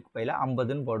வேல்யூக்கு பதிலாக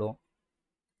 50ன்னு போடுவோம்.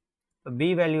 இப்போ பி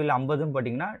வேல்யூவில் 50ன்னு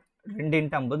போட்டிங்கன்னா 2 ×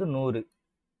 50 100.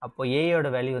 அப்போ ஏயோட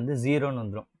வேல்யூ வந்து 0ன்னு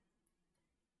வந்துடும்.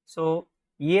 ஸோ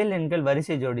இயல் எண்கள்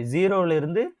வரிசை ஜோடி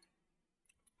 0லேருந்து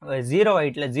 0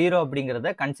 ஆயிட்டில் 0 அப்படிங்கிறத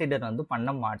கன்சிடர் வந்து பண்ண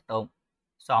மாட்டோம்.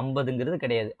 ஸோ 50ங்கிறது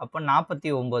கிடையாது. அப்போ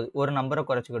 49, ஒரு நம்பரை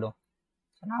குறைச்சிக்கிடும்.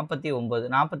 ஸோ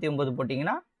 49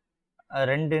 போட்டிங்கன்னா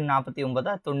 2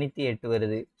 49 98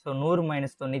 வருது. ஸோ 100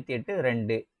 - 98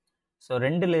 2. ஸோ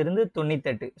 2லேருந்து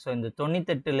 98. ஸோ இந்த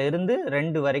 98லேருந்து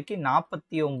 2 வரைக்கும்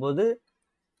 49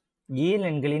 இயல்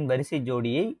எண்களின் வரிசை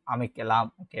ஜோடியை அமைக்கலாம்.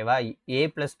 ஓகேவா? a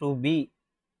 + 2b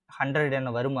 100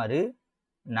 என வருமாறு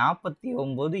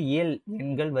 49 இயல்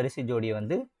எண்கள் வரிசை ஜோடியை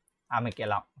வந்து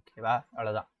அமைக்கலாம். ஓகேவா?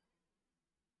 அவ்வளோதான்.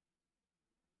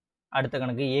 அடுத்த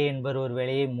கணக்கு, a என்பவர் ஒரு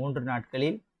வேலையை 3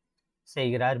 நாட்களில்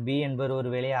செய்கிறார், b என்பவர் ஒரு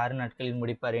வேலையை 6 நாட்களில்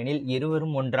முடிப்பார் எனில்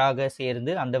இருவரும் ஒன்றாக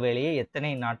சேர்ந்து அந்த வேலையை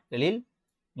எத்தனை நாட்களில்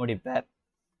முடிப்பார்?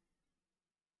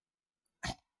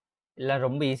 எல்லாம்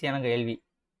ரொம்ப ஈஸியான கேள்வி.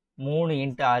 3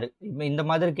 × 6. இப்போ இந்த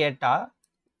மாதிரி கேட்டால்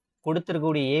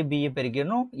கொடுத்துருக்கக்கூடிய ஏபியை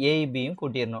பெருக்கிடணும், ஏபியும்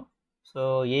கூட்டிடணும். ஸோ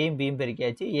ஏயும் பியும்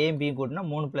பெருக்கியாச்சு. ஏயும் பியும் கூட்டினா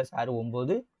 3 + 6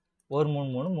 9, 1 3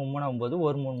 3 3 9,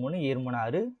 1 3 3 2 3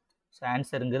 6. ஸோ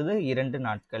ஆன்சருங்கிறது 2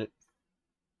 நாட்கள்.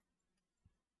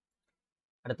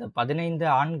 அடுத்த 15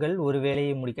 ஆண்கள் ஒரு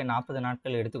வேலையை முடிக்க 40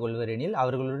 நாட்கள் எடுத்துக்கொள்வர் எனில்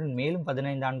அவர்களுடன் மேலும்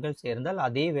 15 ஆண்கள் சேர்ந்தால்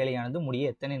அதே வேலையானது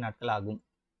முடிய எத்தனை நாட்கள் ஆகும்?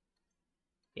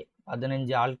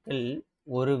 15 ஆட்கள்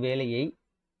ஒரு வேலையை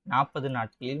 40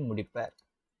 நாட்களில் முடிப்பர்.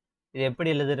 இது எப்படி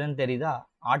எழுதுறதுன்னு தெரியுதா?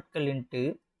 ஆட்கள் இன்ட்டு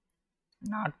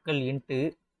நாட்கள் இன்ட்டு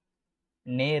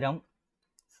நேரம்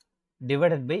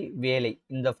டிவைடட் பை வேலை,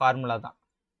 இந்த ஃபார்முலா தான்.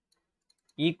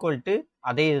 ஈக்குவல் டு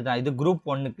அதே இதுதான். இது குரூப்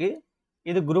 1க்கு,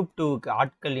 இது குரூப் 2க்கு.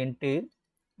 ஆட்கள் இன்ட்டு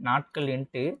நாட்கள்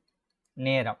இன்ட்டு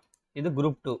நேரம், இது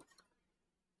குரூப் 2.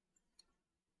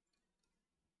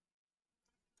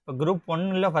 இப்போ குரூப்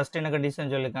 1ல் ஃபர்ஸ்ட் என்ன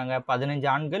கண்டிஷன் சொல்லியிருக்காங்க? 15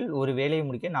 ஆண்கள் ஒரு வேலையை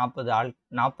முடிக்க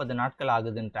 40 நாட்கள்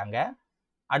ஆகுதுன்ட்டாங்க.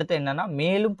 அடுத்து என்னன்னா,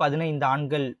 மேலும் 15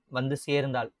 ஆண்கள் வந்து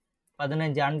சேர்ந்தால்,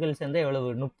 15 ஆண்கள் சேர்ந்தால் எவ்வளவு?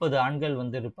 30 ஆண்கள்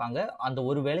வந்து இருப்பாங்க. அந்த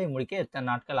ஒரு வேலையை முடிக்க எத்தனை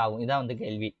நாட்கள் ஆகும்? இதான் வந்து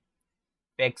கேள்வி.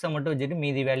 இப்போ எக்ஸை மட்டும் வச்சுட்டு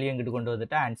மீதி வேல்யூ எங்கிட்டு கொண்டு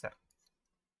வந்துட்டா ஆன்சர்.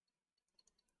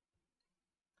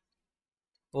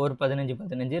 ஒரு 15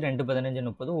 15, 2 15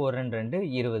 30, 1 2 2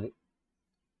 20.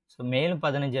 ஸோ மேலும்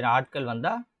 15 ஆட்கள்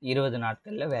வந்தால் 20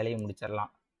 நாட்களில் வேலையை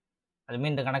முடிச்சிடலாம்.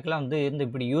 அதுமாதிரி இந்த கணக்கில் வந்து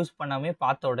இப்படி யூஸ் பண்ணாமே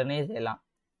பார்த்த உடனே செய்யலாம்.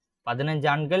 15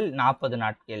 ஆண்கள் 40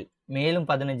 நாட்கள், மேலும்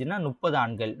 15னா 30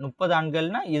 ஆண்கள். 30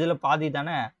 ஆண்கள்னா இதில் பாதி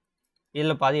தானே,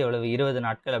 இதில் பாதி எவ்வளவு? 20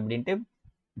 நாட்கள் அப்படின்ட்டு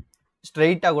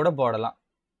ஸ்ட்ரெயிட்டாக கூட போடலாம்.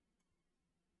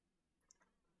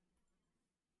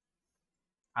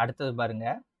 அடுத்தது பாருங்க,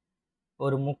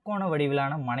 ஒரு முக்கோண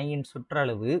வடிவிலான மனையின்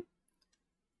சுற்றளவு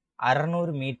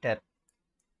 600 மீட்டர்.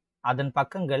 அதன்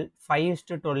பக்கங்கள்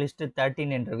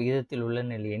 5:12:13 என்ற விகிதத்தில் உள்ள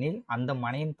நிலையெனில் அந்த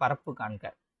மனையின் பரப்பு காண்க.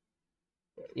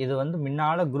 இது வந்து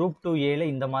முன்னால குரூப் 2A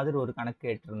இந்த மாதிரி ஒரு கணக்கு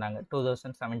கேட்டிருந்தாங்க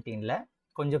 2017ல்.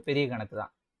 கொஞ்சம் பெரிய கணக்கு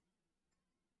தான்.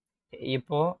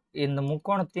 இப்போ இந்த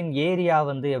முக்கோணத்தின் ஏரியா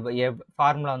வந்து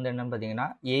ஃபார்முலா வந்து என்னன்னு பார்த்தீங்கன்னா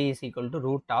A is equal to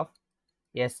root of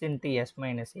S into S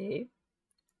minus A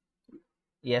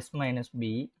S minus B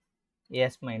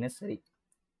S minus 3.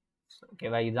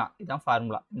 ஓகேவா, இதுதான்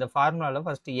ஃபார்முலா. இந்த ஃபார்முலாவில்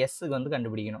ஃபஸ்ட்டு எஸ்ஸுக்கு வந்து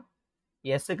கண்டுபிடிக்கணும்.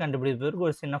 எஸ்ஸு கண்டுபிடிப்பதற்கு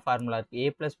ஒரு சின்ன ஃபார்முலா இருக்குது. A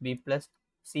plus B plus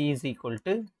C is equal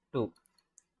to 2.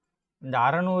 இந்த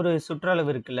 600 சுற்றளவு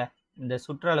இருக்குல்ல, இந்த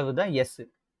சுற்றளவு தான் எஸ்ஸு.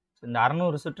 இந்த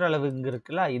 600 சுற்றளவுங்க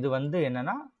இருக்குல்ல, இது வந்து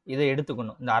என்னன்னா இதை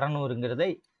எடுத்துக்கணும். இந்த 600ங்கிறத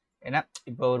ஏன்னா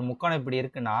இப்போ ஒரு முக்கோணம் இப்படி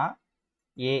இருக்குன்னா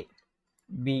A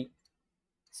B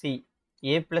C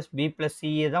A plus B plus C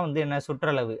தான் வந்து என்ன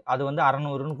சுற்றளவு, அது வந்து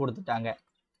 600ன்னு கொடுத்துட்டாங்க.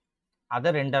 அதை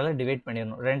 2ஆல் டிவைட்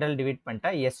பண்ணிடணும். 2ஆல் டிவைட் பண்ணிட்டா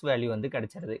எஸ் வேல்யூ வந்து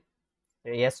கிடச்சிருது.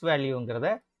 எஸ் வேல்யூங்கிறத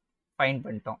ஃபைன்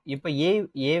பண்ணிட்டோம். இப்போ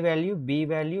A value B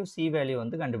value C value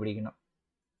வந்து கண்டுபிடிக்கணும்.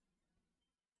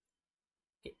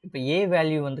 இப்போ ஏ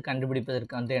வேல்யூ வந்து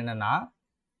கண்டுபிடிப்பதற்கு வந்து என்னன்னா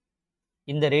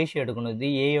இந்த ரேஷியோ எடுக்கணும். இது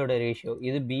ஏயோட ரேஷியோ,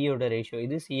 இது பியோட ரேஷியோ,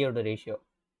 இது சியோட ரேஷியோ.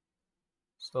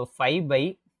 ஸோ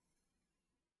 5/,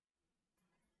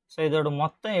 ஸோ இதோட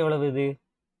மொத்தம் எவ்வளவு? இது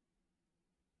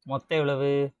மொத்தம்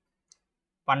எவ்வளவு?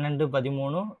 12,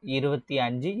 13,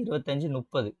 25, 25,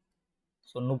 30.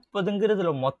 ஸோ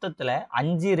 30ங்கிறதுல மொத்தத்தில்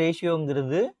 5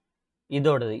 ரேஷியோங்கிறது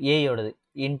இதோடது ஏயோடது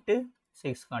இன்ட்டு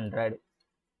 600.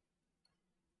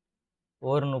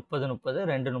 ஒரு 30 30,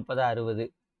 2 30 60.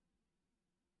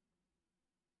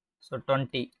 So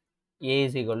 20. A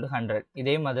is equal to 100.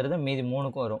 இதே மாதிரி தான் மீதி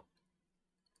 3க்கும் வரும்.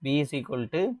 B is equal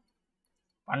to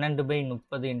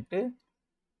 12/30 into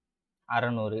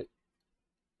 600.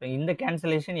 இந்த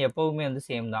கேன்சலேஷன் எப்போவுமே வந்து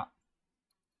சேம் தான்.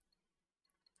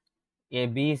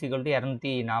 B is equal to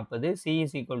 240, C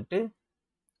is equal to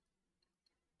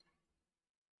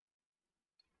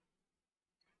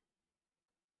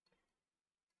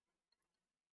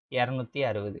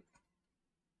 260.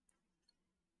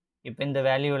 இப்போ இந்த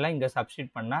வேல்யூலாம் இங்கே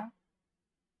சப்ஸ்டியூட் பண்ணால்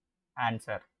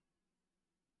ஆன்சர்.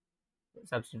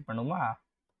 சப்ஸ்டியூட் பண்ணுமா?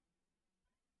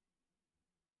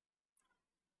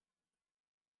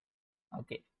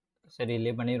 ஓகே, சரி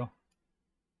இல்லையே பண்ணிடும்.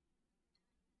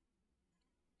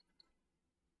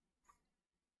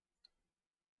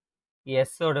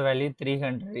 எஸ்ஸோட வேல்யூ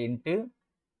 300 இன்ட்டு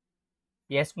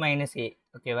எஸ் மைனஸ் ஏ.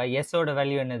 ஓகேவா, எஸ்ஸோட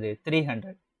வேல்யூ என்னது?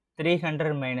 300.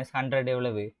 300 மைனஸ் 100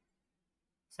 எவ்வளவு?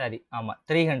 சரி, ஆமாம்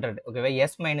 300. ஓகேவா,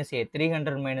 எஸ் மைனஸ் ஏ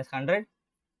 300 மைனஸ் 100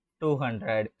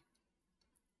 200.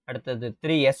 அடுத்தது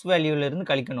 3s வேல்யூலேருந்து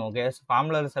கழிக்கணும். ஓகே,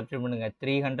 ஃபார்முலாவில் சப்ஸ்டியூட் பண்ணுங்க.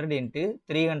 300 into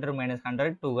 300 minus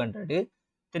 100 200.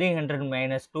 300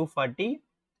 minus 240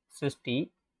 60.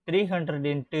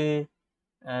 300 into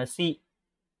C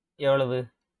எவ்வளவு?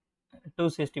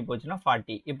 260 போச்சுன்னா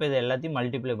 40. இப்போ இது எல்லாத்தையும்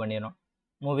மல்டிப்ளை பண்ணிடணும்.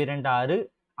 3 2 6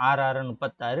 6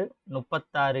 6 36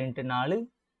 36 இன்ட்டு 4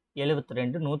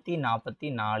 72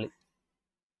 144.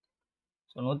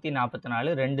 ஸோ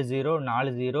 144 2 0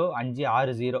 4 0 5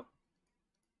 6 0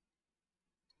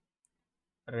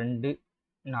 2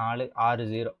 4 6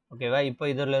 0. ஓகேவா, இப்போ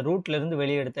இதில் ரூட்லேருந்து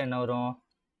வெளியே எடுத்தால் என்ன வரும்?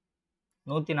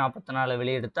 144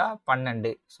 வெளியே எடுத்தால்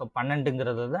 12. ஸோ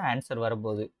 12ங்கிறது தான் ஆன்சர்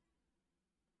வரப்போகுது.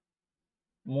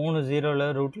 3 0ல்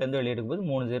ரூட்லேருந்து வெளியே எடுக்கும்போது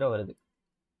 3 0 வருது.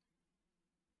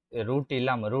 ரூட்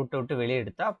இல்லாமல் ரூட்டை விட்டு வெளியே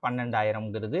எடுத்தால்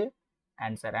 12,000ங்கிறது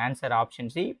ஆன்சர். ஆன்சர்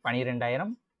ஆப்ஷன் சி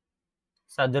 12,000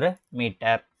 சதுர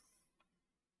மீட்டர்.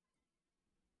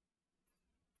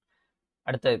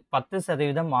 அடுத்து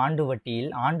 10% ஆண்டு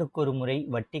வட்டியில் ஆண்டுக்கு ஒரு முறை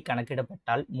வட்டி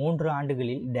கணக்கிடப்பட்டால் 3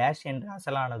 ஆண்டுகளில் டேஷ் என்ற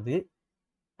அசலானது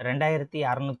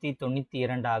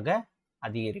 2692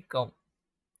 அதிகரிக்கும்.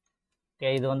 ஓகே,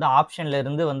 இது வந்து ஆப்ஷன்ல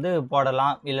இருந்து வந்து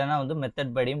போடலாம், இல்லைன்னா வந்து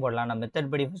மெத்தட் படியும் போடலாம். நான்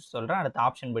மெத்தட் படி ஃபஸ்ட் சொல்கிறேன், அடுத்த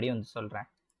ஆப்ஷன் படி வந்து சொல்கிறேன்.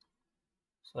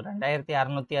 ஸோ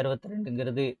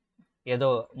 2662ங்கிறது ஏதோ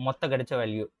மொத்த கிடைச்ச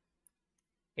வேல்யூ.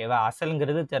 ஓகேவா,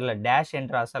 அசலுங்கிறது தெரில, டேஷ்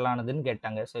என்ற அசலானதுன்னு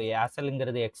கேட்டாங்க. ஸோ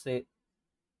அசலுங்கிறது எக்ஸு,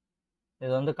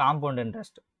 இது வந்து காம்பவுண்ட்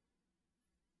இன்ட்ரெஸ்ட்.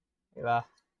 ஓகேவா,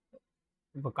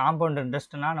 இப்போ காம்பவுண்ட்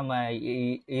இன்ட்ரெஸ்ட்னா நம்ம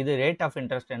இது ரேட் ஆஃப்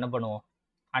இன்ட்ரெஸ்ட் என்ன பண்ணுவோம்?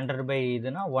 100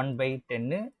 இதுனா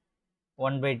 1/10.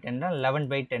 1/10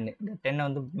 11/10. இந்த 10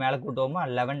 வந்து மேலே கூட்டுவோமா?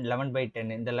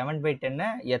 11/10. இந்த 11/10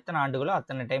 எத்தனை ஆண்டுகளோ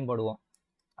அத்தனை டைம் போடுவோம்.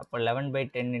 அப்போ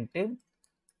 11/10 இன்ட்டு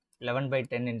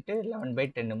 11/10 இன்ட்டு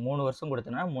 11/10 3 வருஷம்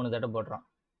கொடுத்தோன்னா 3 தடவை போடுறோம்.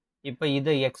 இப்போ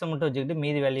இது எக்ஸை மட்டும் வச்சுக்கிட்டு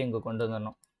மீதி வேல்யூ இங்கே கொண்டு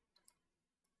வந்துடணும்.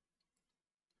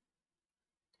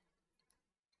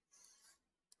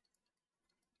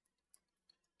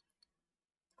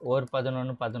 ஒரு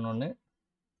 11 11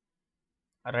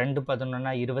 2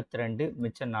 11 22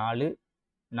 மிச்சம் 4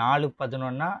 4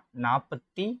 11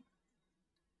 40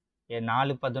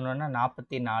 4 11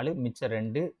 44 மிச்சம்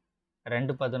 2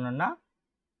 2 11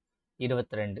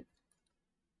 22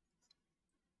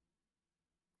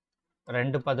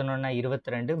 2 11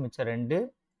 22 மிச்சம் 2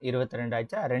 22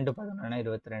 ஆச்சா 2 11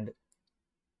 22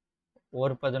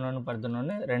 ஒரு 11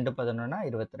 11 2 11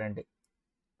 22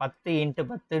 10 ×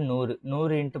 10 100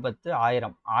 100 × 10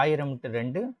 1000 1000 ×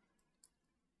 2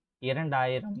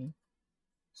 2000.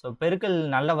 ஸோ பெருக்கல்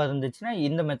நல்லா வந்துச்சுன்னா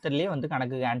இந்த மெத்தட்லேயே வந்து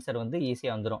கணக்குக்கு ஆன்சர் வந்து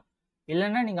ஈஸியாக வந்துடும்.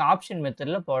 இல்லைன்னா நீங்கள் ஆப்ஷன்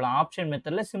மெத்தடில் போகலாம். ஆப்ஷன்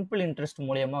மெத்தடில் சிம்பிள் இன்ட்ரெஸ்ட்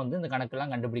மூலியமாக வந்து இந்த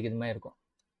கணக்கெல்லாம் கண்டுபிடிக்கிற மாதிரி இருக்கும்.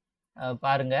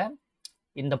 பாருங்க,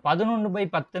 இந்த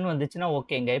 11/10ன்னு வந்துச்சுன்னா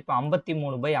ஓகேங்க. இப்போ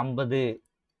 53/50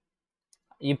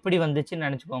 இப்படி வந்துச்சுன்னு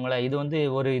நினச்சிக்கோங்களேன். இது வந்து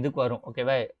ஒரு இதுக்கு வரும்,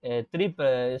 ஓகேவா? 3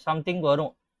 சம்திங்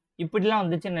வரும். இப்படிலாம்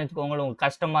வந்துச்சுன்னு நினச்சிக்கோங்களேன், உங்களுக்கு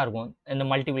கஷ்டமாக இருக்கும் இந்த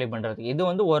மல்டிப்ளை பண்ணுறதுக்கு. இது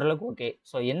வந்து ஓரளவுக்கு ஓகே.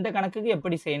 ஸோ எந்த கணக்குக்கு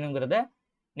எப்படி செய்யணுங்கிறத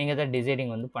நீங்கள் தான்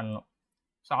டிசைடிங் வந்து பண்ணணும்.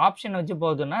 ஸோ ஆப்ஷன் வச்சு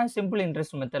போகுதுன்னா சிம்பிள்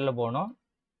இன்ட்ரெஸ்ட் மெத்தடில் போகணும்.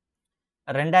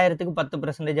 2000க்கு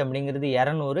 10% அப்படிங்கிறது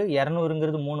 200.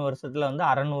 200ங்கிறது 3 வருஷத்தில் வந்து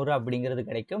 600 அப்படிங்கிறது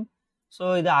கிடைக்கும். ஸோ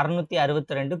இது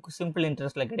 662 சிம்பிள்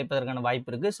இன்ட்ரெஸ்ட்டில் கிடைப்பதற்கான வாய்ப்பு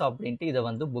இருக்குது. ஸோ அப்படின்ட்டு இதை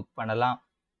வந்து புக் பண்ணலாம்.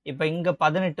 இப்போ இங்கே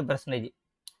 18%.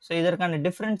 ஸோ இதற்கான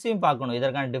டிஃப்ரென்ஸையும் பார்க்கணும்.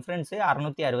 இதற்கான டிஃப்ரென்ஸு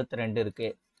 662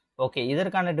 இருக்குது. ஓகே,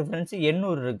 இதற்கான டிஃப்ரென்ஸு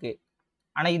 800 இருக்குது.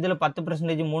 ஆனால் இதில்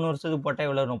 10% 3 வருஷத்துக்கு போட்டால்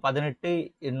எவ்வளோ வரும்? 18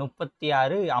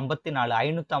 36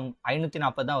 54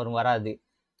 540 தான் வரும், வராது.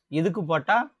 இதுக்கு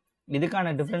போட்டால் இதுக்கான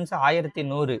டிஃப்ரென்ஸ்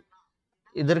 1100.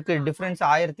 இதற்கு டிஃப்ரென்ஸ்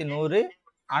 1100.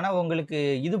 ஆனால் உங்களுக்கு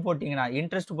இது போட்டிங்கன்னா,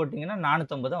 இன்ட்ரெஸ்ட் போட்டிங்கன்னா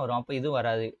 450 தான் வரும். அப்போ இது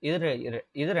வராது. இது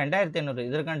 2500.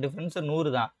 இதற்கான டிஃப்ரென்ஸ் 100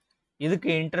 தான். இதுக்கு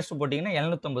இன்ட்ரெஸ்ட் போட்டிங்கன்னா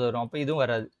 750 வரும். அப்போ இதுவும்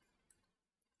வராது.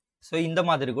 ஸோ இந்த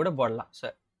மாதிரி கூட போடலாம்.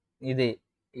 சார் இது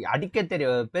அடிக்க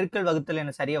பெருக்கல் வகுத்தல்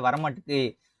என்ன சரியாக வரமாட்டுக்கு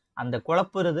அந்த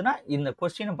குழப்புறதுன்னா இந்த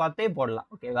கொஸ்டினை பார்த்தே போடலாம்,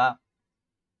 ஓகேவா?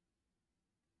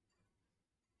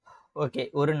 ஓகே,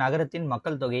 ஒரு நகரத்தின்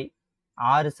மக்கள் தொகை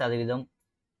 6%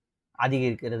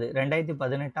 அதிகரிக்கிறது.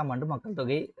 2018ஆம் ஆண்டு மக்கள்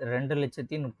தொகை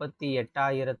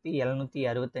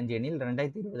 2,38,765 எனில்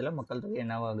 2020 மக்கள் தொகை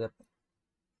என்னவாக இருக்கும்?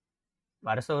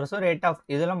 வருஷம் ரேட் ஆஃப்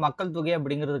இதெல்லாம் மக்கள் தொகை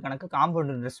அப்படிங்கிறது கணக்கு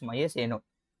காம்பவுண்ட் இன்ட்ரெஸ்ட் மையே செய்யணும்.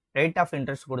 ரேட் ஆஃப்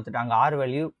இன்ட்ரெஸ்ட் கொடுத்துட்டாங்க. R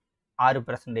value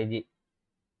 6%.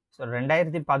 ஸோ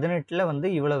 2018 வந்து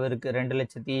இவ்வளவு இருக்குது,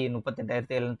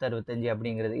 2,38,765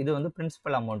 அப்படிங்கிறது. இது வந்து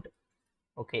பிரின்சிபல் அமௌண்ட்.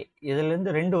 ஓகே,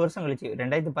 இதுலேருந்து 2 வருஷம் கழிச்சு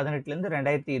 2018லேருந்து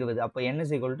 2020 அப்போ n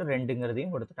 =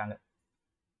 2ங்கிறதையும் கொடுத்துட்டாங்க,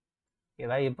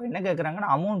 ஓகேவா? இப்போ என்ன கேட்குறாங்கன்னா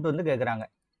அமௌண்ட் வந்து கேட்குறாங்க.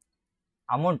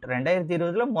 அமௌண்ட்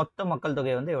 2020 மொத்த மக்கள்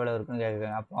தொகை வந்து எவ்வளோ இருக்குன்னு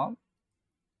கேட்குறாங்க. அப்போ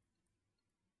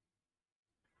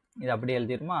இது அப்படி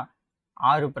எழுதிருமா?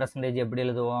 6% எப்படி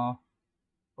எழுதுவோம்?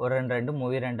 1 2 2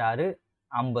 3 2 6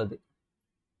 50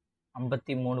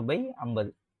 53/50.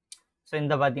 ஸோ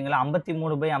இந்த பார்த்தீங்களா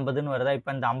 53/50ன்னு வருதா? இப்போ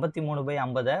இந்த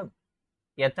 53/50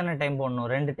 எத்தனை டைம் போடணும்?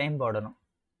 2 டைம் போடணும்.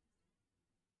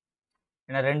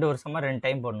 ஏன்னா 2 வருஷமா 2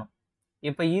 டைம் போடணும்.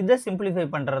 இப்போ இதை சிம்பிளிஃபை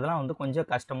பண்ணுறதுலாம் வந்து கொஞ்சம்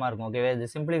கஷ்டமாக இருக்கும், ஓகேவா? இது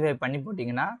சிம்பிளிஃபை பண்ணி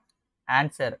போட்டிங்கன்னா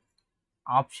ஆன்சர்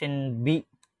ஆப்ஷன் பி,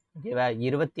 ஓகேவா?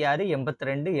 26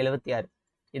 82 76.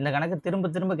 இந்த கணக்கு திரும்ப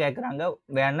திரும்ப கேட்குறாங்க.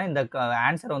 வேணா இந்த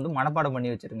ஆன்சரை வந்து மனப்பாடம் பண்ணி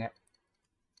வச்சுருங்க,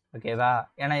 ஓகேவா?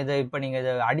 ஏன்னா இதை இப்போ நீங்கள்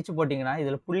இதை அடித்து போட்டிங்கன்னா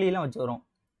இதில் புள்ளியெலாம் வச்சு வரும்.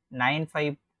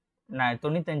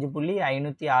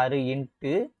 95.506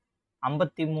 இன்ட்டு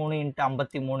 53 ×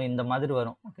 53 இந்த மாதிரி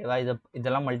வரும், ஓகேவா?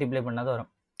 இதெல்லாம் மல்டிப்ளை பண்ணாதான்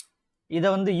வரும். இதை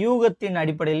வந்து யூகத்தின்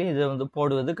அடிப்படையில் இதை வந்து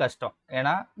போடுவது கஷ்டம்.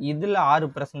 ஏன்னா இதில்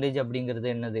 6% அப்படிங்கிறது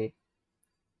என்னது?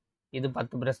 இது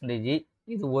 10%,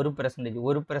 இது 1%.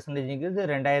 1%ங்கிறது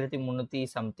 2300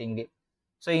 சம்திங்கு.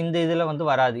 ஸோ இந்த இதில் வந்து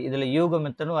வராது. இதில் யூக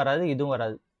மெத்தடும் வராது, இதுவும்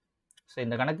வராது. ஸோ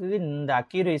இந்த கணக்குக்கு இந்த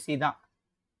அக்யூரேசி தான்,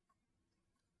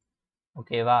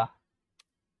 ஓகேவா?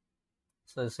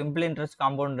 ஸோ சிம்பிள் இன்ட்ரெஸ்ட்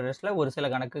காம்பவுண்ட் இன்ட்ரெஸ்ட்டில் ஒரு சில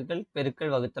கணக்குகள்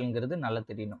பெருக்கல் வகுத்தல்ங்கிறது நல்லா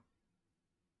தெரியணும்.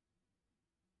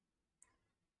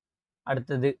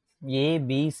 அடுத்தது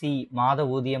ஏபிசி மாத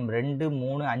ஊதியம் 2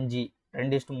 3 5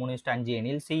 2:3:5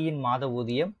 எனில் சியின் மாத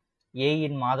ஊதியம்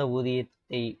ஏயின் மாத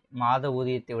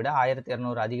ஊதியத்தை விட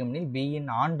 1200 அதிகம் எனில் பியின்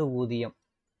ஆண்டு ஊதியம்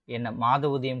என்ன? மாத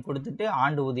ஊதியம் கொடுத்துட்டு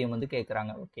ஆண்டு ஊதியம் வந்து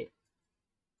கேட்குறாங்க. ஓகே,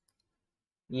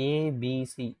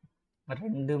 ஏபிசி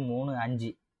 2 3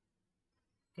 5,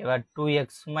 ஓகேவா? 2x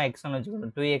எக்ஸ்ன்னு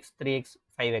வச்சுக்கணும். 2x 3x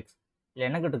 5x. இல்லை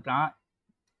என்ன கேட்டுக்கலாம்?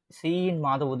 சியின்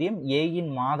மாத ஊதியம்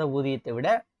ஏயின் மாத ஊதியத்தை விட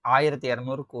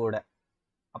 1200 கூட.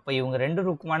 அப்போ இவங்க ரெண்டு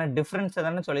ரூக்குமான டிஃப்ரென்ஸை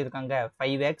தானே சொல்லியிருக்காங்க.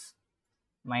 5x -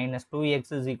 2x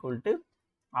 =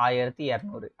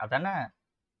 1200. அதானே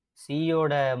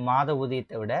சியோட மாத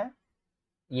ஊதியத்தை விட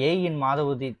ஏயின் மாத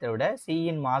ஊதியத்தை விட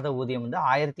சியின் மாத ஊதியம் வந்து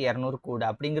 1200 கூட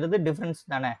அப்படிங்கிறது டிஃப்ரென்ஸ்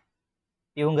தானே.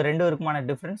 இவங்க ரெண்டு பேருக்குமான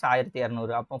டிஃப்ரென்ஸ்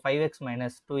 1200. அப்போ 5x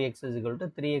minus 2x is equal to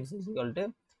 3x is equal to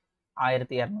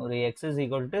 1200. X is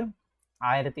equal to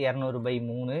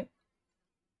 1200/3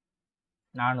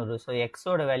 400. So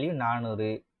எக்ஸோட வேல்யூ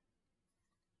 400.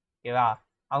 ஓகேவா?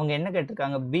 அவங்க என்ன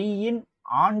கேட்டிருக்காங்க? பியின்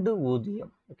ஆண்டு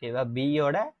ஊதியம். ஓகேவா?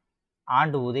 பியோட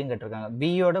ஆண்டு ஊதியம் கேட்டிருக்காங்க.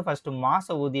 பியோட ஃபர்ஸ்ட் மாச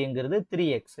ஊதியங்கிறது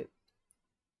 3x,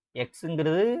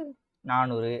 எக்ஸுங்கிறது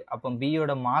 400. அப்போ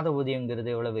பியோட மாத ஊதியங்கிறது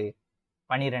எவ்வளவு?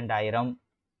 12,000.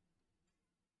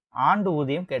 ஆண்டு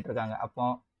ஊதியம் கேட்டிருக்காங்க. அப்போ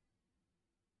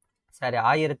சரி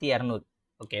 1200.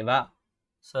 ஓகேவா?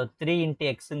 ஸோ 3 ×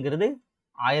 எக்ஸுங்கிறது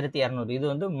 1200. இது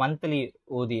வந்து மந்த்லி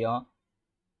ஊதியம்.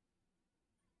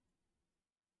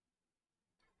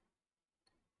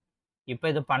 இப்போ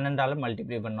இது 12ஆல்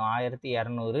மல்டிப்ளை பண்ணும்.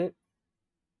 1200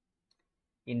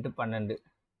 × 12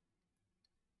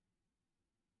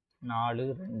 4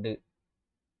 2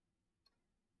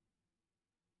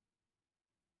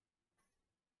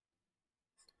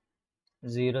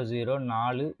 0 0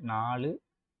 4 4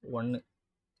 1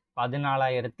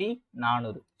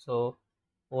 14,400. ஸோ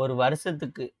ஒரு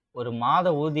வருஷத்துக்கு ஒரு மாத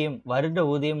ஊதியம், வருட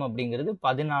ஊதியம் அப்படிங்கிறது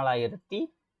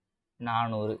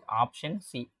 14,400. Option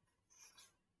C.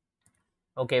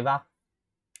 ஓகேவா?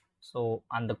 ஸோ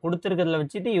அந்த கொடுத்துருக்கிறதுல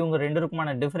வச்சுட்டு இவங்க ரெண்டுக்குமான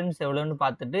டிஃப்ரென்ஸ் எவ்வளோன்னு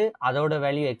பார்த்துட்டு அதோட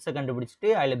வேல்யூ எக்ஸை கண்டுபிடிச்சிட்டு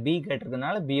அதில் பி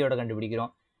கேட்டிருக்கிறதுனால பியோட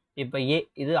கண்டுபிடிக்கிறோம். இப்போ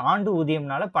இது ஆண்டு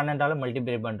ஊதியம்னால 12ஆல்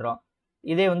மல்டிப்ளை பண்ணுறோம்.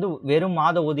 இதே வந்து வெறும்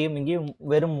மாத ஊதியம், இங்கேயும்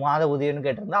வெறும் மாத ஊதியம்னு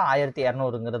கேட்டிருந்தா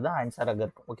 1200ங்கிறது தான் ஆன்சராக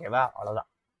இருக்கும். ஓகேவா? அவ்வளோதான்.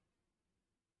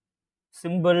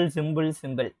 Simple simple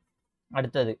simple.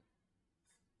 அடுத்தது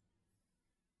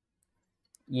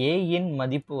ஏயின்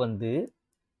மதிப்பு வந்து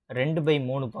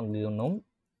 2/3 பங்குன்னும்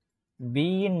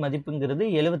பியின் மதிப்புங்கிறது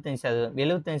 75%.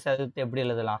 75% எப்படி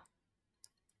எழுதலாம்?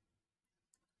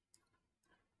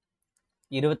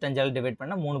 25ஆல் டிவைட்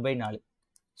பண்ண 3/4.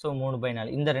 ஸோ 3/4.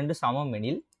 இந்த ரெண்டு சமம்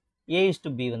எனில்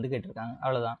A/B வந்து கேட்டிருக்காங்க.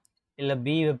 அவ்வளோதான். இல்லை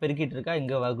பி பெருக்கிட்டு இருக்கா,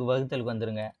 இங்கே வகுத்தலுக்கு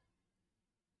வந்துருங்க.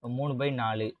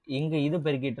 3/4. இங்கே இது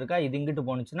பெருக்கிட்டு இருக்கா, இது இங்கிட்டு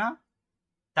போணுச்சுன்னா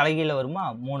தலைகீழ வருமா?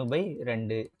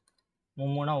 3/2.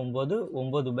 3 9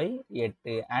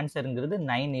 9/8. ஆன்சருங்கிறது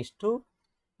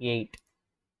 9:8.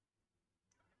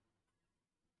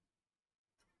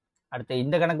 அடுத்து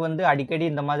இந்த கணக்கு வந்து அடிக்கடி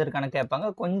இந்த மாதிரி கணக்கு கேட்பாங்க.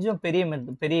 கொஞ்சம்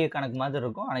பெரிய கணக்கு மாதிரி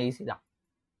இருக்கும், ஆனால் ஈஸி தான்.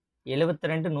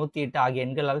 72 108 ஆகிய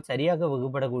எண்களால் சரியாக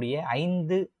வகுப்படக்கூடிய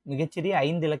 5 மிகச்சிறிய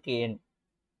 5 இலக்க எண்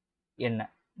என்ன?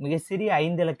 மிகச்சிறிய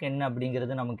 5 இலக்க எண்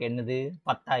அப்படிங்கிறது நமக்கு என்னது?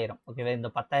 10,000. ஓகேவா? இந்த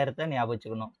 10,000 ஞாபகம்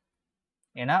வச்சுக்கணும்.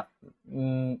 ஏன்னா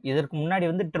இதற்கு முன்னாடி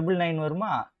வந்து 999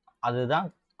 வருமா? அதுதான்.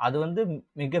 அது வந்து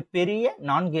மிகப்பெரிய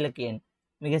 4 இலக்க எண்.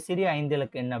 மிகச்சிறிய 5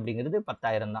 இலக்க எண் அப்படிங்கிறது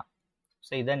 10,000 தான்.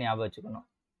 ஸோ இதை ஞாபகம் வச்சுக்கணும்.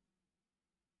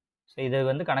 ஸோ இது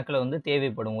வந்து கணக்கில் வந்து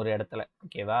தேவைப்படும் ஒரு இடத்துல.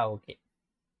 ஓகேவா? ஓகே.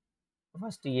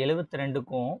 ஃபர்ஸ்ட்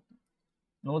 72க்கும்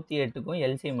 108க்கும்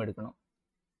எல்சிஎம் எடுக்கணும்.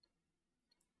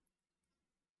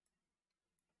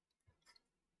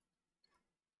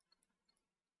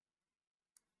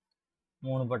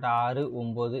 3/6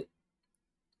 9,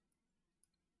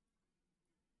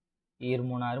 2 3 6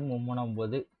 3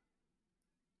 3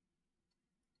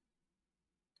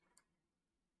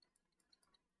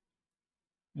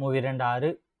 9, 3 2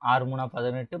 6 6 3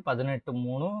 18, 18 3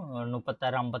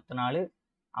 36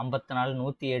 54, 54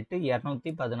 108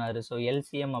 216. ஸோ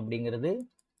எல்சிஎம் அப்படிங்கிறது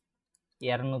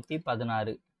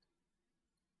 216.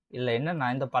 இல்லை என்னன்னா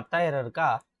இந்த 10,000 இருக்கா,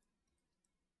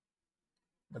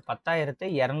 இந்த 10,000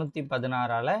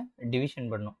 216ஆல் டிவிஷன்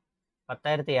பண்ணும்.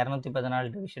 10,000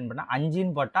 216 டிவிஷன் பண்ணால்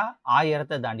 5ன்னு போட்டால்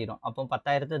 1000 தாண்டிடும். அப்போ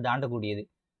 10,000 தாண்டக்கூடியது.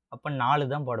 அப்போ 4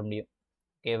 தான் போட முடியும்.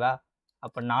 ஓகேவா?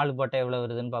 அப்போ 4 போட்டால் எவ்வளோ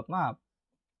வருதுன்னு பார்ப்போமா?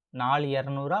 4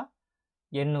 200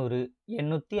 800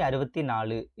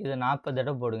 864. இது 40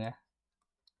 தடவை போடுங்க.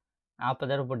 40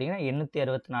 தடவை போட்டிங்கன்னா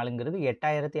 864ங்கிறது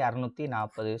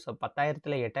 8,640. ஸோ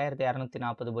 10,000ல்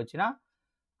 8,640 போச்சுன்னா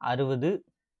 60.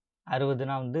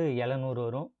 60னா வந்து 700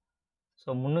 வரும். ஸோ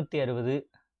 360.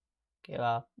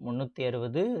 ஓகேவா?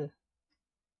 360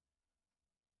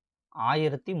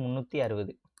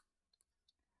 1360.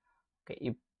 ஓகே.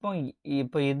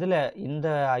 இப்போ இதில் இந்த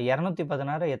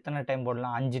 216 எத்தனை டைம்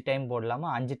போடலாம்? 5 டைம் போடலாமா?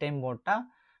 5 டைம் போட்டால்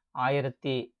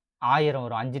 1000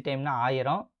 வரும். 5 டைம்னா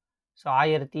 1000. ஸோ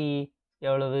 1000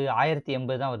 எவ்வளவு?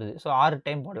 1080 தான் வருது. ஸோ 6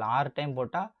 டைம் போடலாம். 6 டைம்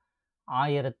போட்டால்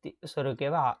 1000. சரி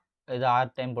ஓகேவா? இது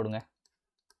 6 டைம் போடுங்க.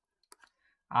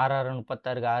 6 6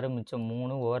 36, 6 மிச்சம்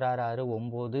 3, 1 6 6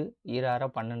 9, 2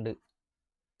 6 12.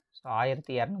 ஸோ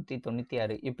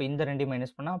 1296. இப்போ இந்த ரெண்டையும்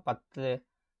மைனஸ் பண்ணால்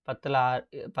 10ல்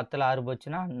 6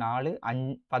 போச்சுன்னா 4,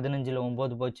 15ல்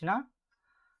 9 போச்சுன்னா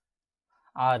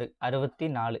 6,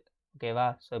 64. ஓகேவா?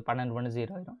 ஸோ 12 பண்ணு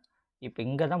 0 ஆயிடும். இப்போ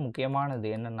இங்கே தான் முக்கியமானது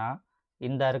என்னென்னா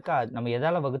இந்த இருக்கா நம்ம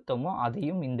எதால் வகுத்தோமோ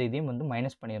அதையும் இந்த இதையும் வந்து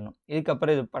மைனஸ் பண்ணிடணும்.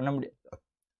 இதுக்கப்புறம் இது பண்ண முடியாது,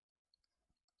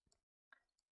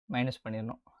 மைனஸ்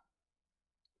பண்ணிடணும்.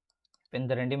 இப்போ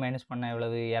இந்த ரெண்டையும் மைனஸ் பண்ணால்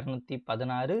எவ்வளவு?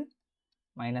 216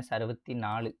 மைனஸ்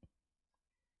 64.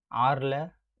 6ல்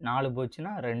 4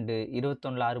 போச்சுன்னா 2,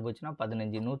 21ல் 6 போச்சுன்னா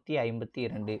 15,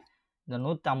 152. இந்த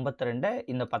 152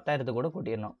 இந்த 10,000 கூட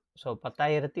கூட்டிடணும். So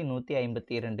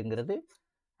 10,152ங்கிறது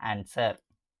answer.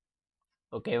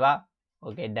 ஓகேவா?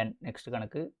 Okay, ton. நெக்ஸ்ட்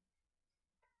கணக்கு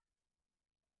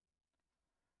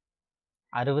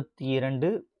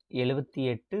 62,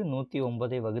 78,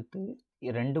 109 வகுத்து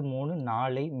 2, 3,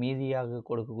 4 மீதியாக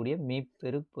கொடுக்கக்கூடிய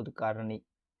மீப்பெரு பொது காரணி.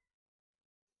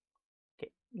 ஓகே,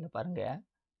 இல்லை பாருங்க,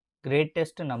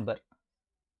 கிரேட்டஸ்ட் நம்பர்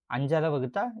 5ஆல்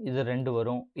வகுத்தா இது 2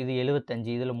 வரும், இது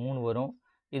 75, இதில் 3 வரும்,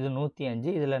 இது 105,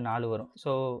 இதில் 4 வரும்.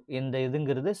 ஸோ இந்த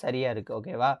இதுங்கிறது சரியாக இருக்குது.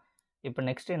 ஓகேவா? இப்போ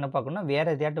நெக்ஸ்ட் என்ன பார்க்கணும்னா,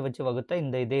 வேறு எதையாட்டு வச்சு வகுத்தா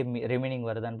இந்த இதே ரிமைனிங்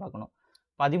வருதான்னு பார்க்கணும்.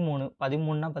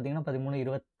 13னா பார்த்தீங்கன்னா 13,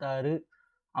 26,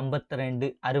 52,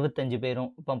 65 பேரும்.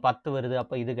 இப்போ 10 வருது,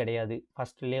 அப்போ இது கிடையாது,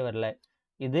 ஃபஸ்ட்லேயே வரல.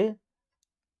 இது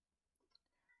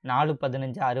 4,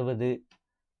 15, 60.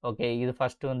 ஓகே, இது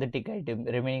ஃபஸ்ட்டு வந்து டிக் ஆகிட்டு,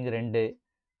 ரிமைனிங் 2.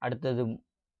 அடுத்தது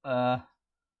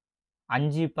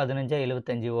 5, 15,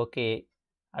 75. ஓகே,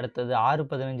 அடுத்தது 6,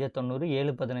 15, 90,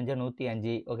 7, 15,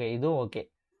 105. ஓகே, இதுவும் ஓகே.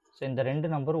 ஸோ இந்த 2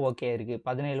 நம்பரும் ஓகே இருக்குது.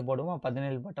 17 போடுவோம்,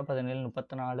 17 போட்டால் 17,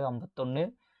 34, 51.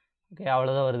 ஓகே,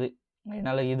 அவ்வளோதான் வருது.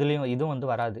 என்னால் இதுவும் வந்து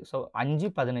வராது. ஸோ 5,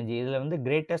 15 இதில் வந்து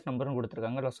கிரேட்டஸ்ட் நம்பர்னு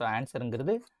கொடுத்துருக்காங்க. ஸோ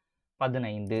ஆன்சருங்கிறது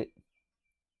 15.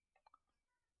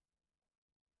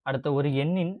 அடுத்த ஒரு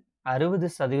எண்ணின்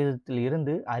 60%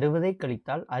 இருந்து 60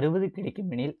 கழித்தால் 60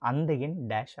 கிடைக்கும் எனில் அந்த எண்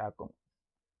டேஷ் ஆகும்.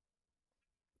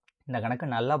 இந்த கணக்கை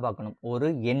நல்லா பார்க்கணும். ஒரு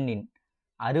எண்ணின்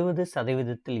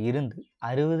 60% இருந்து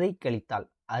 60 கழித்தால்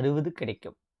 60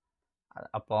 கிடைக்கும்.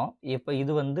 அப்போ இப்போ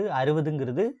இது வந்து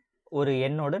 60ங்கிறது ஒரு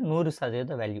எண்ணோட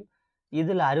 100% வேல்யூ.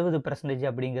 இதில் 60%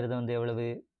 அப்படிங்கிறது வந்து எவ்வளவு?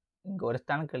 இங்கே ஒரு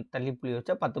ஸ்தானம் தள்ளி புள்ளி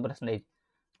வச்சா 10%.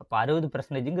 அப்போ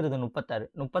 60%ங்கிறது 36.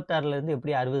 36லேருந்து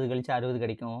எப்படி 60 கழிச்சு 60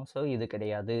 கிடைக்கும்? ஸோ இது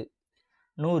கிடையாது.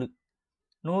 100,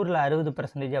 100ல்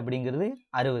 60% அப்படிங்கிறது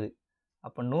 60.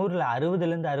 அப்போ 100ல்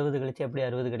 60லேருந்து 60 கழிச்சு எப்படி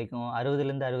 60 கிடைக்கும்?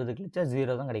 60லேருந்து 60 கழிச்சா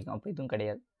 0 தான் கிடைக்கும். அப்போ இதுவும்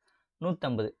கிடையாது.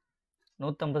 150,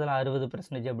 150ல்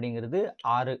 60% அப்படிங்கிறது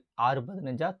 6, 6,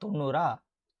 15, 90.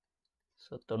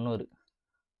 ஸோ 90,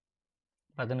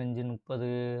 15, 30,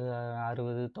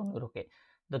 60, 90. ஓகே,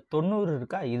 இந்த 90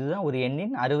 இருக்கா, இதுதான் ஒரு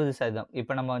எண்ணின் 60%.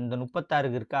 இப்போ நம்ம இந்த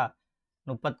 36 இருக்கா,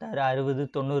 36, 60,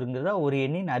 90ங்கிறதா ஒரு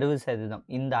எண்ணின் 60%.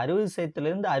 இந்த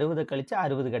 60%லேருந்து 60 கழிச்சா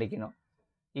 60 கிடைக்கணும்.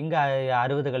 இங்கே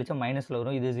 60 கழிச்சா மைனஸில்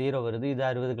வரும், இது 0 வருது, இது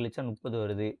 60 கழிச்சா 30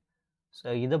 வருது. ஸோ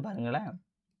இதை பாருங்களேன்,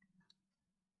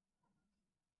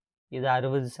 இது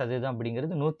 60%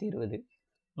 அப்படிங்கிறது 120.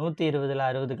 120ல்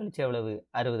 60 கழிச்சு எவ்வளவு?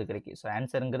 60 கிடைக்கும். So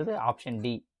ஆன்சருங்கிறது option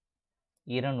D,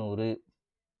 200.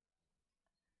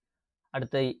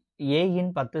 அடுத்த ஏயின்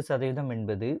 10%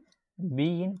 என்பது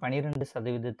பியின்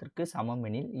 12%க்கு சமம்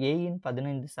எனில் ஏயின்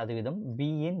 15%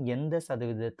 பியின் எந்த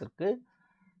சதவீதத்திற்கு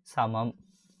சமம்?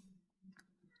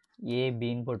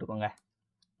 ஏபின்னு போட்டுக்கோங்க.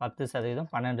 10%,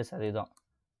 12%.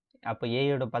 அப்போ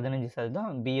ஏயோட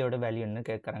 15%, பியோட வேல்யூ என்ன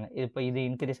கேட்குறாங்க. இப்போ இது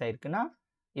இன்க்ரீஸ் ஆகிருக்குன்னா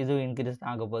இதுவும் இன்க்ரீஸ்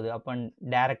ஆக போகுது. அப்போ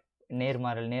டேரக்ட்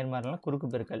நேர்மாறல்னா குறுக்கு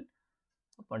பெருக்கல்.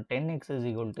 அப்போ 10x =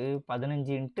 15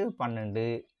 × 12,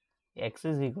 x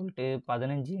 =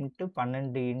 15 ×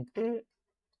 12 ×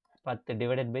 10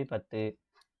 divided by 10.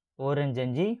 4 5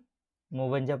 5, 3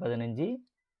 5 15,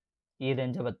 2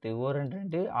 5 10, 4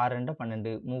 2 6 2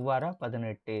 12, 3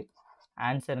 18.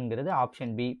 ஆன்சருங்கிறது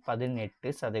option B,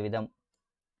 18%.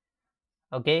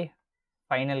 Okay,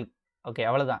 final. Okay,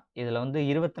 அவ்வளோதான். இதில் வந்து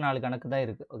 24 கணக்கு தான்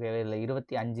இருக்குது. ஓகே, இதில்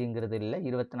 25ங்கிறது இல்லை,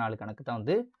 24 கணக்கு தான்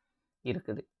வந்து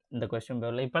இருக்குது இந்த கொஸ்டின்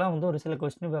பேப்பரில். இப்போலாம் வந்து ஒரு சில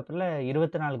கொஸ்டின் பேப்பரில்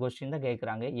 24 கொஸ்டின் தான்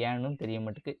கேட்குறாங்க. ஏன்னு தெரிய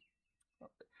மாட்டுக்கு.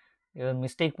 ஏதோ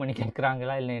மிஸ்டேக் பண்ணி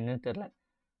கேட்குறாங்களா இல்லை என்னன்னு தெரில.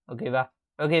 ஓகேவா?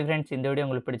 ஓகே ஃப்ரெண்ட்ஸ், இந்த வீடியோ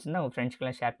உங்களுக்கு பிடிச்சிருந்தா உங்கள்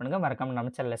ஃப்ரெண்ட்ஸ்க்கெல்லாம் ஷேர் பண்ணுங்கள். மறக்காமல்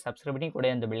நம்ம சேனலில் சப்ஸ்கிரைப் பண்ணி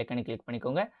கூட அந்த பெல் ஐக்கானை கிளிக்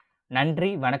பண்ணிக்கோங்க. நன்றி,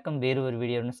 வணக்கம். வேறு ஒரு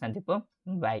வீடியோன்னு சந்திப்போம்.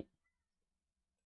 பாய்.